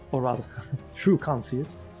see it, or rather, Shrew can't see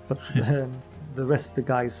it, but the rest of the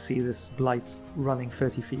guys see this blight running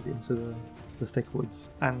 30 feet into the thick woods.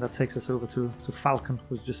 And that takes us over to Falcon,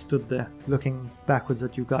 who's just stood there looking backwards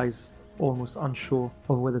at you guys, almost unsure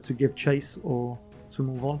of whether to give chase or to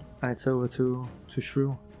move on. And it's over to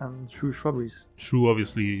Shrew and Shrew Shrubberies. Shrew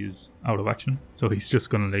obviously is out of action, so he's just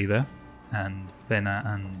gonna lay there. And Fenna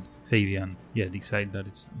and Fabian, decide that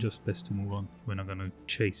it's just best to move on. We're not gonna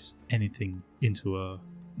chase anything into a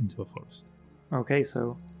forest. Okay,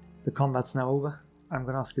 so the combat's now over. I'm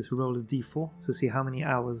gonna ask you to roll a d4 to see how many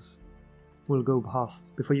hours will go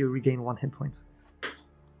past before you regain 1 hit point.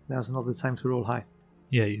 Now's not the time to roll high.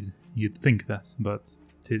 Yeah, you'd think that, but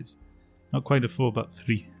it is. Not quite a 4, but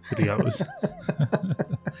 3 hours.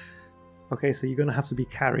 Okay, so you're gonna have to be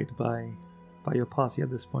carried by your party at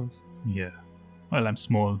this point. Yeah. Well, I'm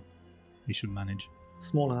small. We should manage.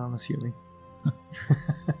 Small and unassuming.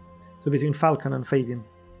 So between Falcon and Fabian,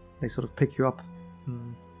 they sort of pick you up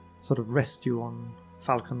and sort of rest you on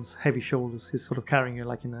Falcon's heavy shoulders. He's sort of carrying you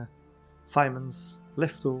like in a fireman's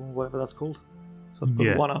lift or whatever that's called. Sort of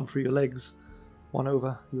got one arm through your legs, one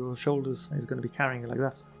over your shoulders, and he's going to be carrying you like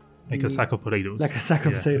that. Like a sack of potatoes. Like a sack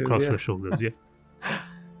of potatoes, across the shoulders,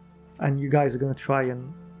 And you guys are going to try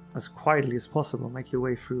and, as quietly as possible, make your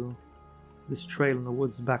way through this trail in the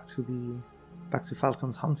woods back to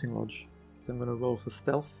Falcon's hunting lodge. So I'm going to roll for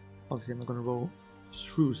stealth. Obviously, I'm not going to roll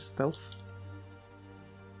Shrew's stealth.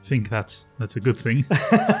 I think that's a good thing.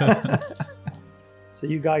 So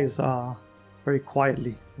you guys are very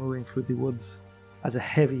quietly moving through the woods as a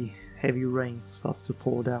heavy rain starts to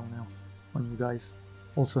pour down now on you guys,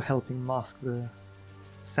 also helping mask the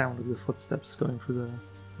sound of your footsteps going through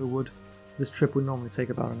the wood. This trip would normally take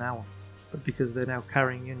about an hour, but because they're now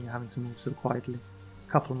carrying you and you're having to move so quietly,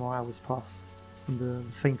 a couple more hours pass, and the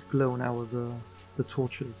faint glow now of the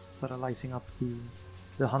torches that are lighting up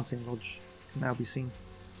the hunting lodge can now be seen.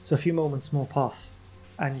 So a few moments more pass,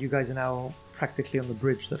 and you guys are now practically on the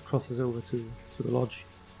bridge that crosses over to the lodge.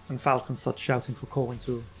 And Falcon starts shouting for Corwin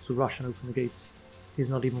to rush and open the gates. He's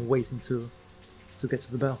not even waiting to get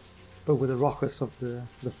to the bell. But with the ruckus of the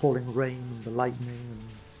falling rain and the lightning and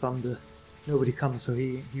thunder, nobody comes, so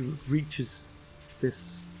he reaches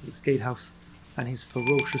this gatehouse and he's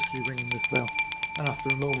ferociously ringing this bell. And after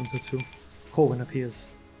a moment or two, Corwin appears.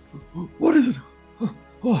 What is it?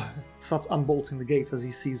 Starts unbolting the gate as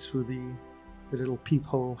he sees through the little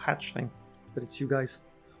peephole hatch thing that it's you guys.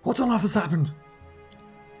 What on earth has happened?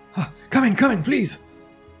 Come in, please!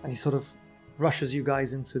 And he sort of rushes you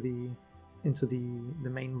guys into the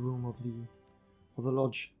main room of the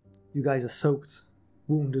lodge. You guys are soaked,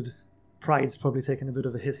 wounded. Pride's probably taken a bit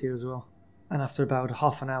of a hit here as well. And after about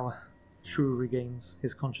half an hour, Shrew regains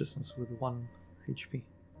his consciousness with 1 HP.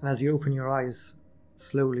 And as you open your eyes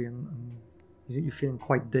slowly and you're feeling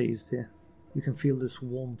quite dazed here, you can feel this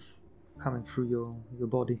warmth coming through your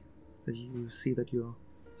body as you see that you're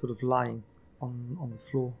sort of lying on the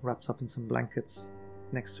floor, wrapped up in some blankets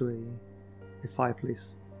next to a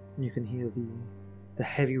fireplace. And you can hear the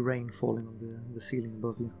heavy rain falling on the ceiling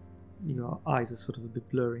above you. Your eyes are sort of a bit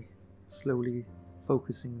blurry, slowly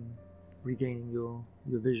focusing and regaining your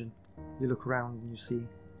vision. You look around and you see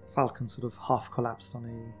Falcon sort of half collapsed on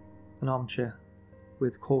an armchair,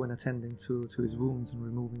 with Corwin attending to his wounds and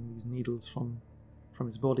removing these needles from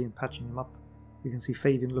his body and patching him up. You can see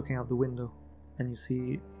Fabian looking out the window, and you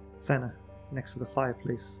see Fenna next to the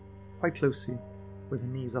fireplace, quite close to you, with her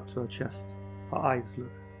knees up to her chest. Her eyes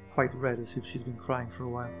look quite red, as if she's been crying for a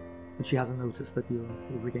while, but she hasn't noticed that you've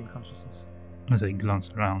regained consciousness. As I glance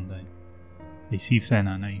around, I see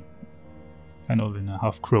Fenna, and I, kind of in a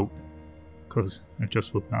half croak, because I've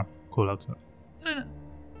just woken up, call out to her.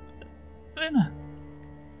 Fenna!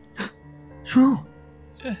 Shrew!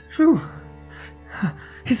 Shrew!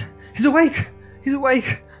 He's awake! He's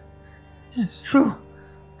awake! Yes. Shrew!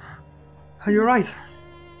 Are you alright?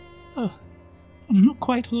 Oh, I'm not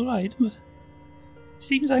quite alright, but it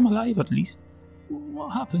seems I'm alive at least. What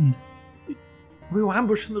happened? We were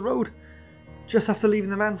ambushed on the road, just after leaving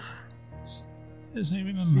the manse. Yes, I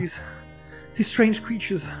remember. These strange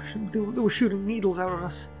creatures, they were shooting needles out of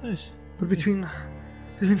us. Yes. But between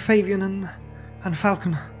Fabian and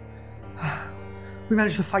Falcon, we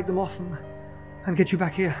managed to fight them off and get you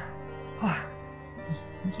back here.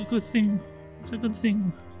 It's a good thing. It's a good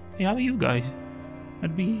thing. Hey, how are you guys?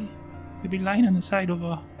 I'd be lying on the side of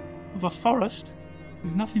a forest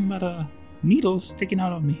with nothing but a needle sticking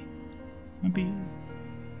out of me. I'd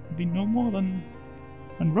be no more than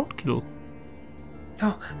roadkill.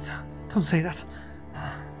 No, don't say that.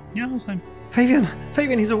 Yes, I'm... Fabian,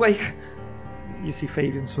 he's awake. You see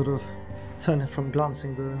Fabian sort of turn from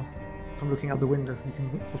looking out the window. You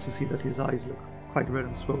can also see that his eyes look quite red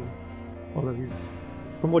and swollen. Although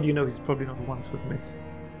from what you know, he's probably not one to admit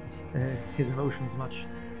his emotions much.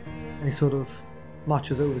 And he sort of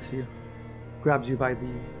marches over to you, grabs you by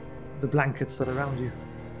the blankets that are around you,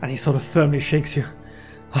 and he sort of firmly shakes you.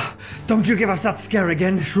 Don't you give us that scare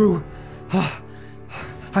again, Shrew.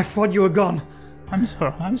 I thought you were gone. I'm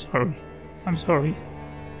sorry.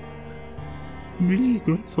 I'm really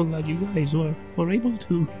grateful that you guys were able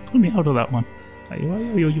to pull me out of that one. I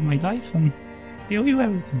owe you my life, and I owe you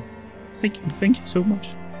everything. Thank you so much.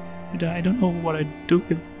 I don't know what I'd do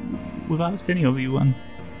without any of you, and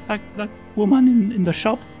that woman in the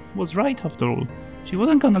shop was right after all. She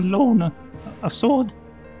wasn't gonna loan a sword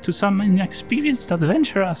to some inexperienced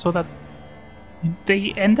adventurer so that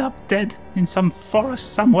they end up dead in some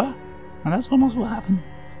forest somewhere, and that's almost what happened.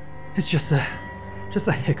 It's just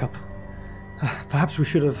a hiccup. Perhaps we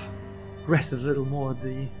should have rested a little more at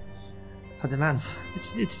the demands.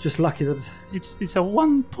 It's just lucky that it's a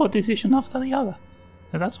one poor decision after the other.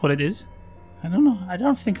 That's what it is. I don't know. I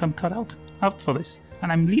don't think I'm cut out for this,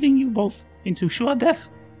 and I'm leading you both into sure death.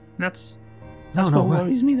 That's what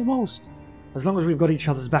worries me the most. As long as we've got each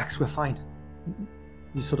other's backs, we're fine.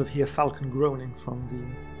 You sort of hear Falcon groaning from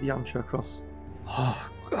the armchair across. Oh,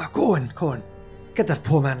 Cohen, get that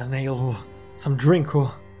poor man an ale or some drink,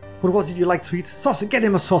 or what was it you like to eat? Sausage, get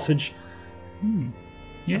him a sausage.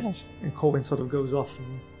 Yes. And Cohen sort of goes off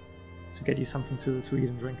to get you something to eat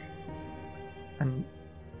and drink. And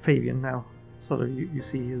Fabian now, sort of you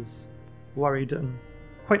see his worried and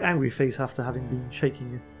quite angry face after having been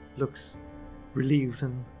shaking you, looks relieved,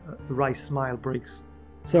 and a wry smile breaks.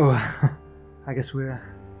 So, I guess we'll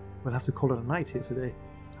have to call it a night here today.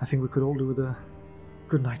 I think we could all do with a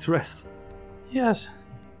good night's rest. Yes,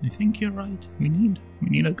 I think you're right. We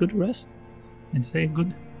need a good rest. I'd say a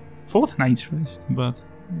good fortnight's rest, but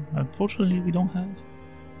unfortunately we don't have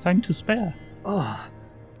time to spare. Oh,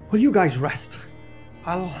 well, you guys rest.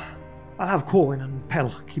 I'll have Corwin and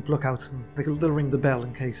Pell keep lookout, and they'll ring the bell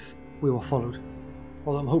in case we were followed.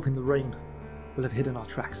 Although I'm hoping the rain will have hidden our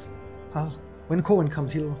tracks. When Corwin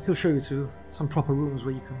comes, he'll show you to some proper rooms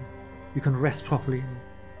where you can rest properly and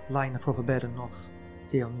lie in a proper bed and not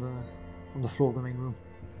here on the floor of the main room.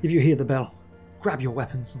 If you hear the bell, grab your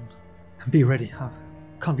weapons and be ready. I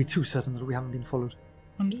can't be too certain that we haven't been followed.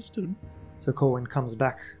 Understood. So Corwin comes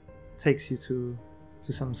back, takes you to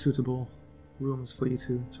some suitable rooms for you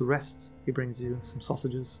to rest. He brings you some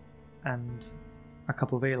sausages and a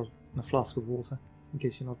cup of ale and a flask of water, in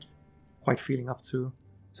case you're not quite feeling up to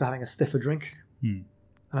having a stiffer drink. And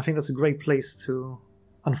I think that's a great place to,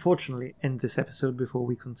 unfortunately, end this episode before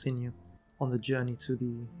we continue on the journey to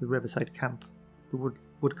the Riverside camp, the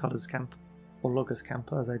woodcutters camp, or loggers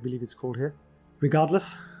camp, as I believe it's called here.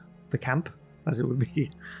 Regardless, the camp, as it would be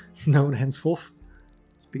known henceforth.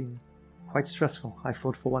 It's been quite stressful. I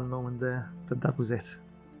thought for one moment there that was it.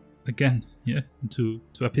 Again, yeah, two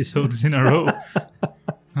episodes in a row,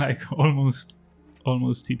 like almost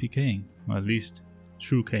TPKing, or at least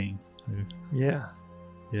TrueKing. Yeah.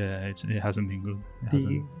 Yeah, it hasn't been good.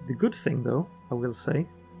 The good thing, though, I will say,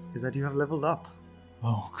 is that you have leveled up.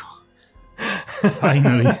 Oh god!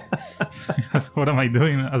 Finally, what am I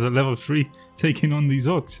doing as a level 3 taking on these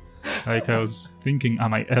orcs? Like, I was thinking,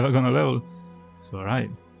 am I ever gonna level? So alright,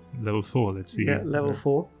 level 4. Let's see. Yeah, level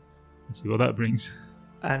 4. Let's see what that brings.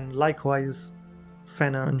 And likewise,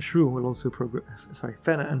 Fenna and Shrew will also progress. Sorry,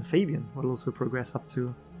 Fenna and Fabian will also progress up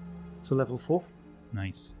to level 4.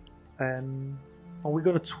 Nice. Are we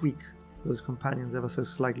going to tweak those companions ever so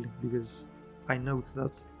slightly, because I note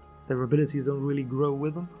that their abilities don't really grow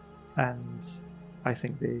with them, and I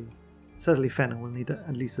think certainly Fenna will need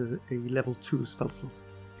at least a level 2 spell slot.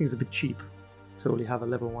 I think it's a bit cheap to only have a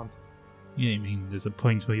level 1. Yeah, I mean, there's a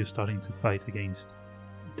point where you're starting to fight against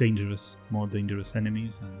more dangerous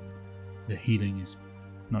enemies, and the healing is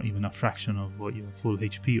not even a fraction of what your full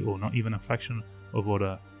HP, or not even a fraction of what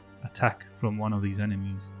a attack from one of these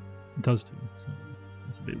enemies does to you. So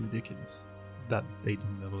it's a bit ridiculous that they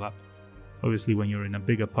don't level up. Obviously, when you're in a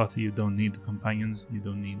bigger party, you don't need the companions, you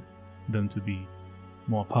don't need them to be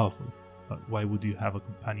more powerful. But why would you have a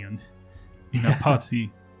companion in a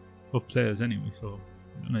party of players anyway? So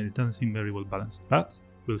I don't know, it doesn't seem very well balanced. But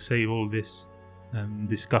we'll save all this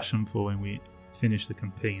discussion for when we finish the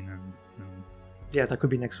campaign and Yeah, that could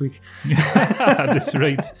be next week. At this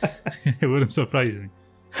rate, it wouldn't surprise me.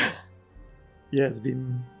 Yeah, it's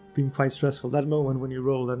been quite stressful. That moment when you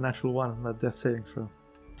roll that natural one and that death saving throw.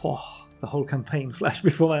 Oh, the whole campaign flashed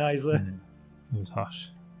before my eyes there. It was harsh.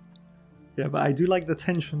 Yeah, but I do like the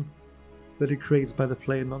tension that it creates by the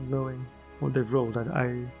player not knowing what they've rolled.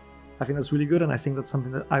 I think that's really good, and I think that's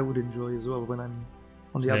something that I would enjoy as well when I'm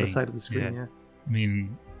on the other side of the screen. Yeah. I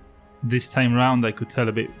mean, this time round I could tell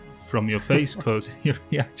a bit from your face because your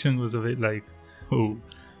reaction was a bit like, oh,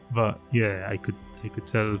 but yeah, I could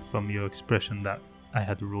tell from your expression that I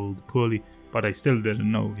had rolled poorly, but I still didn't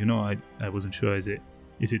know. I wasn't sure. Is it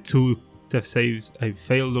 2 death saves I've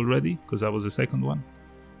failed already because that was the second one,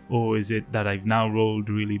 or is it that I've now rolled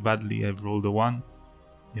really badly? I've rolled a 1,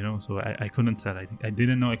 so I couldn't tell. I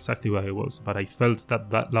didn't know exactly where I was, but I felt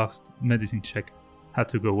that last medicine check had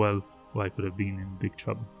to go well, or I could have been in big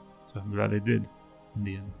trouble. So I'm glad I did in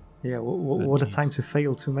the end. Yeah, what a time to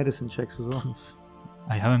fail 2 medicine checks as well.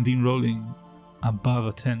 I haven't been rolling above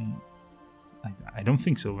a 10. I don't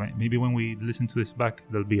think so. Right? Maybe when we listen to this back,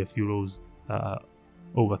 there'll be a few rolls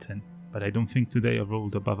over 10. But I don't think today I've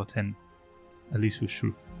rolled above a 10, at least with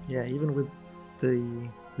Shrew. Yeah, even with the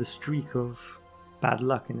streak of bad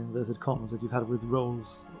luck in inverted commas that you've had with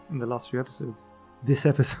rolls in the last few episodes. This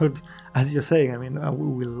episode, as you're saying, I mean,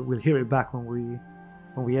 we'll hear it back when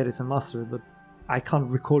we edit and master it, but I can't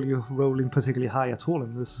recall you rolling particularly high at all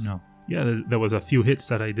in this. No. Yeah, there was a few hits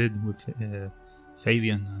that I did with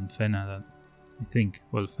Fabian and Fenna that I think,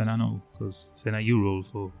 well, Fenna no, because Fenna you roll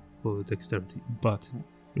for dexterity, but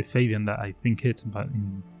with Fabian that I think hit, but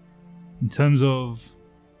in terms of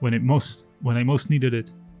when I most needed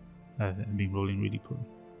it, I've been rolling really poorly,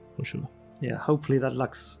 for sure. Yeah, hopefully that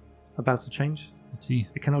luck's about to change. Let's see.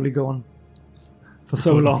 It can only go on for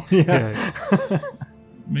so long. Yeah.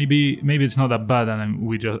 Maybe it's not that bad, and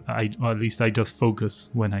or at least I just focus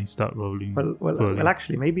when I start rolling. Well,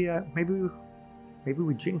 actually, maybe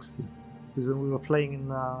we jinxed you, because when we were playing in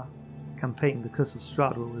the campaign, the Curse of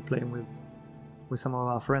Strahd, where we were playing with some of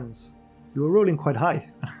our friends, you were rolling quite high,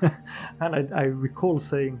 and I recall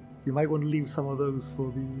saying you might want to leave some of those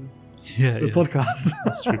for the podcast.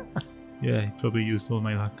 That's true. Yeah, I probably used all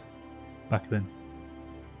my luck back then.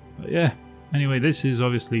 But yeah. Anyway, this is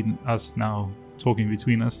obviously us now talking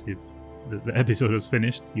between us. If the episode is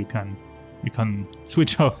finished, you can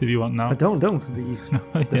switch off if you want now. But don't.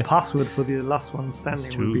 The password for the last one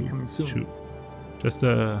standing will be coming soon. True. Just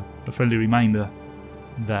a friendly reminder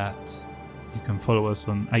that you can follow us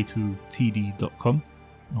on i2td.com.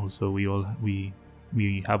 Also, we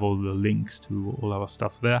have all the links to all our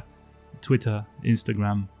stuff there. Twitter,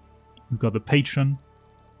 Instagram. We've got the Patreon,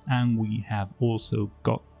 and we have also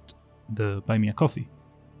got the Buy Me a Coffee,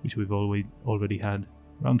 which we've already had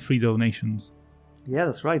around 3 donations. Yeah,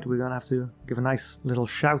 that's right. We're going to have to give a nice little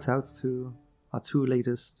shout out to our 2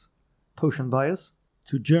 latest potion buyers,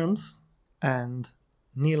 to Germs and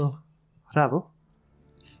Neil Ravo.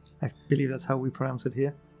 I believe that's how we pronounce it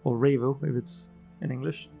here, or Ravo if it's in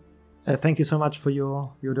English. Thank you so much for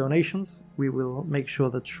your donations. We will make sure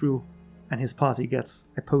that Shrew and his party gets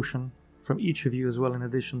a potion from each of you as well, in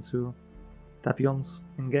addition to Tapion's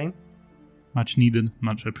in-game. Much needed,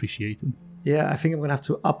 much appreciated. Yeah, I think I'm going to have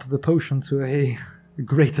to up the potion to a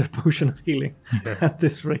greater potion of healing at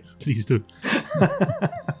this rate. Please do.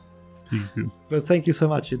 Please do. But thank you so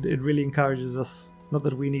much. It really encourages us. Not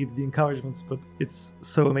that we need the encouragements, but it's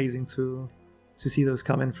so amazing to see those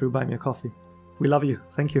come in through Buy Me a Coffee. We love you.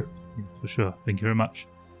 Thank you. Yeah, for sure. Thank you very much.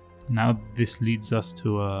 Now this leads us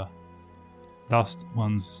to a last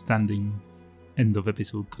one's standing end of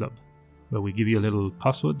episode club, where we give you a little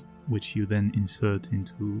password, which you then insert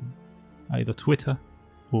into either Twitter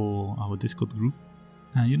or our Discord group.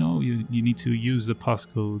 And you need to use the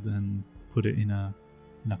passcode and put it in a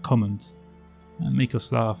comment and make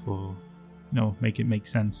us laugh, or make it make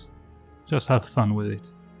sense. Just have fun with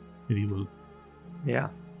it, if you will. Yeah.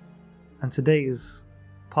 And today's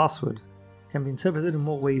password can be interpreted in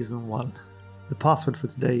more ways than one. The password for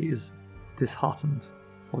today is disheartened,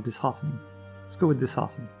 or disheartening. Let's go with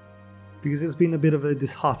disheartening, because it's been a bit of a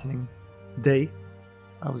disheartening day.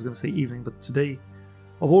 I was going to say evening, but today,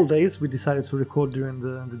 of all days, we decided to record during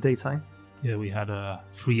the daytime. Yeah, we had a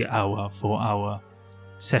 3-hour, 4-hour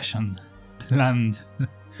session planned.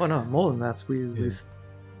 Well, no, more than that. We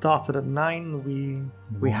started at 9.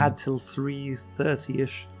 We had till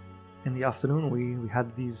 3:30ish in the afternoon. We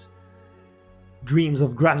had these dreams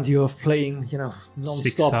of grandeur of playing,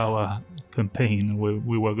 non-stop. 6-hour campaign.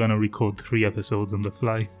 We were going to record 3 episodes on the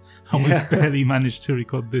fly, and we barely managed to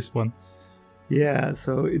record this one. Yeah,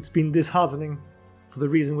 so it's been disheartening for the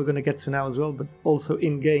reason we're going to get to now as well, but also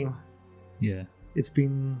in-game. Yeah. it's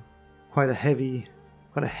been quite a heavy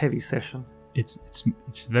session. It's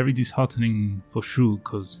very disheartening for Shrew,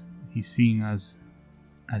 because he's seeing as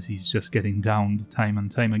he's just getting downed time and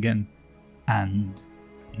time again, and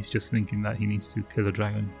he's just thinking that he needs to kill a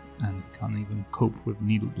dragon and can't even cope with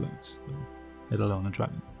needle blades, so, let alone a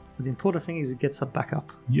dragon. But the important thing is he gets up back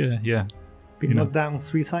up. Yeah. Been knocked down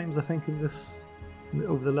 3 times, I think,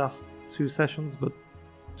 over the last 2 sessions, but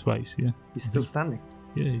twice, yeah. He's still standing.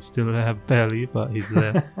 Yeah, he's still barely, but he's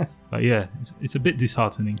there. But yeah, it's a bit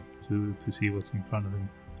disheartening to see what's in front of him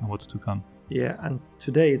and what's to come. Yeah, and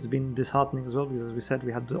today it's been disheartening as well, because as we said,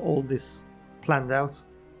 we had all this planned out.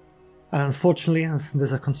 And unfortunately,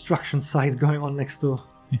 there's a construction site going on next door.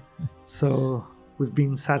 So we've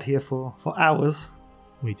been sat here for hours,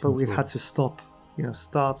 but we've had to stop,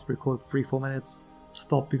 start, record 3-4 minutes,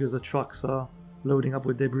 stop because the trucks are loading up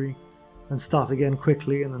with debris, and start again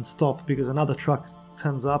quickly, and then stop because another truck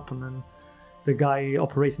turns up, and then the guy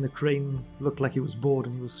operating the crane looked like he was bored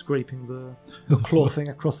and he was scraping the claw thing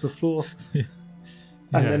across the floor.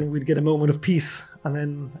 And then we'd get a moment of peace, and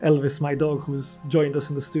then Elvis, my dog, who's joined us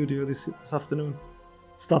in the studio this afternoon,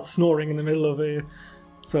 starts snoring in the middle of a.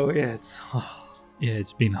 So yeah,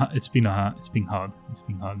 it's been hard. It's been hard.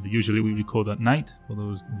 Usually we record at night, for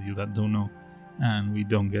those of you that don't know, and we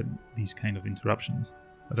don't get these kind of interruptions.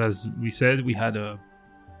 But as we said, we had a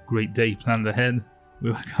great day planned ahead.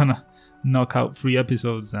 We were gonna knock out 3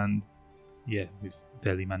 episodes, and yeah, we've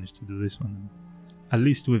barely managed to do this one. At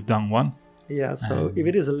least we've done one. Yeah, so if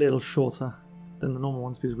it is a little shorter than the normal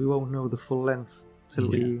ones, because we won't know the full length till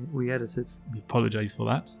we edit it. We apologize for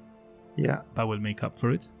that. Yeah. But we'll make up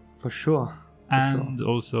for it. For sure.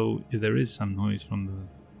 Also, if there is some noise from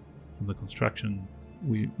the construction,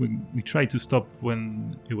 we tried to stop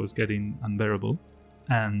when it was getting unbearable,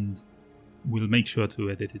 and we'll make sure to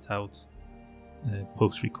edit it out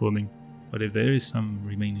post-recording. But if there is some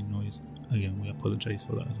remaining noise, again, we apologize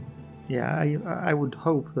for that as well. Yeah, I would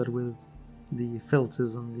hope that with the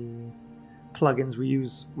filters and the plugins we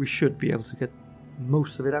use, we should be able to get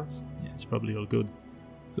most of it out. Yeah, it's probably all good.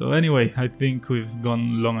 So anyway, I think we've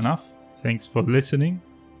gone long enough. Thanks for listening,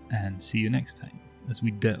 and see you next time as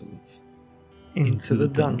we delve into the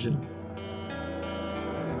dungeon.